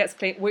 He gets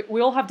clean. We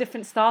all have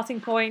different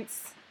starting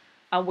points,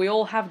 and we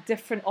all have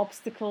different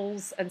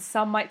obstacles, and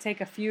some might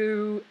take a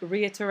few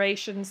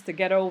reiterations to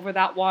get over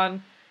that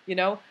one,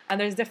 and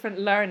there's different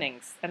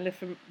learnings and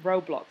different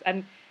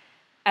roadblocks.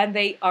 And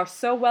they are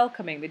so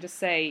welcoming. They just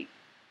say,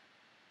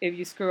 if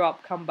you screw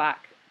up, come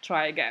back,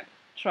 try again.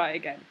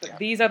 But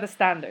these are the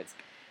standards.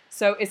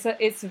 So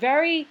it's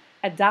very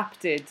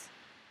adapted.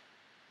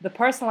 The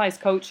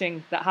personalized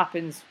coaching that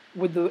happens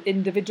with the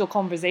individual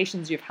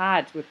conversations you've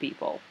had with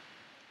people,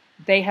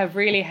 they have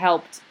really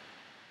helped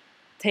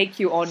take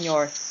you on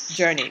your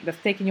journey.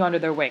 They've taken you under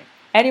their wing.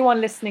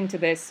 Anyone listening to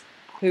this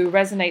who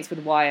resonates with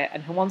Wyatt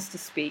and who wants to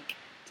speak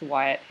to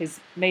Wyatt has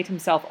made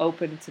himself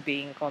open to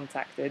being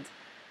contacted.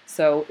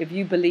 So if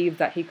you believe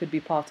that he could be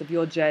part of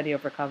your journey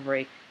of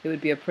recovery, it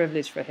would be a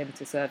privilege for him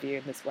to serve you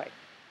in this way.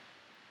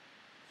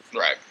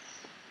 Right.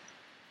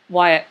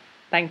 Wyatt,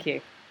 thank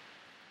you.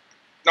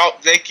 No,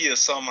 thank you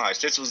so much.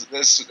 This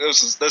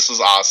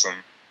was awesome.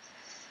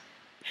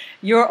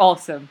 You're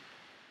awesome.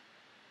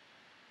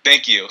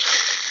 Thank you.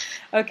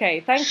 Okay,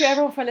 thank you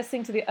everyone for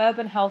listening to the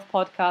Urban Health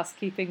Podcast,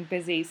 keeping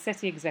busy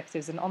city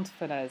executives and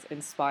entrepreneurs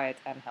inspired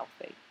and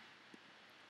healthy.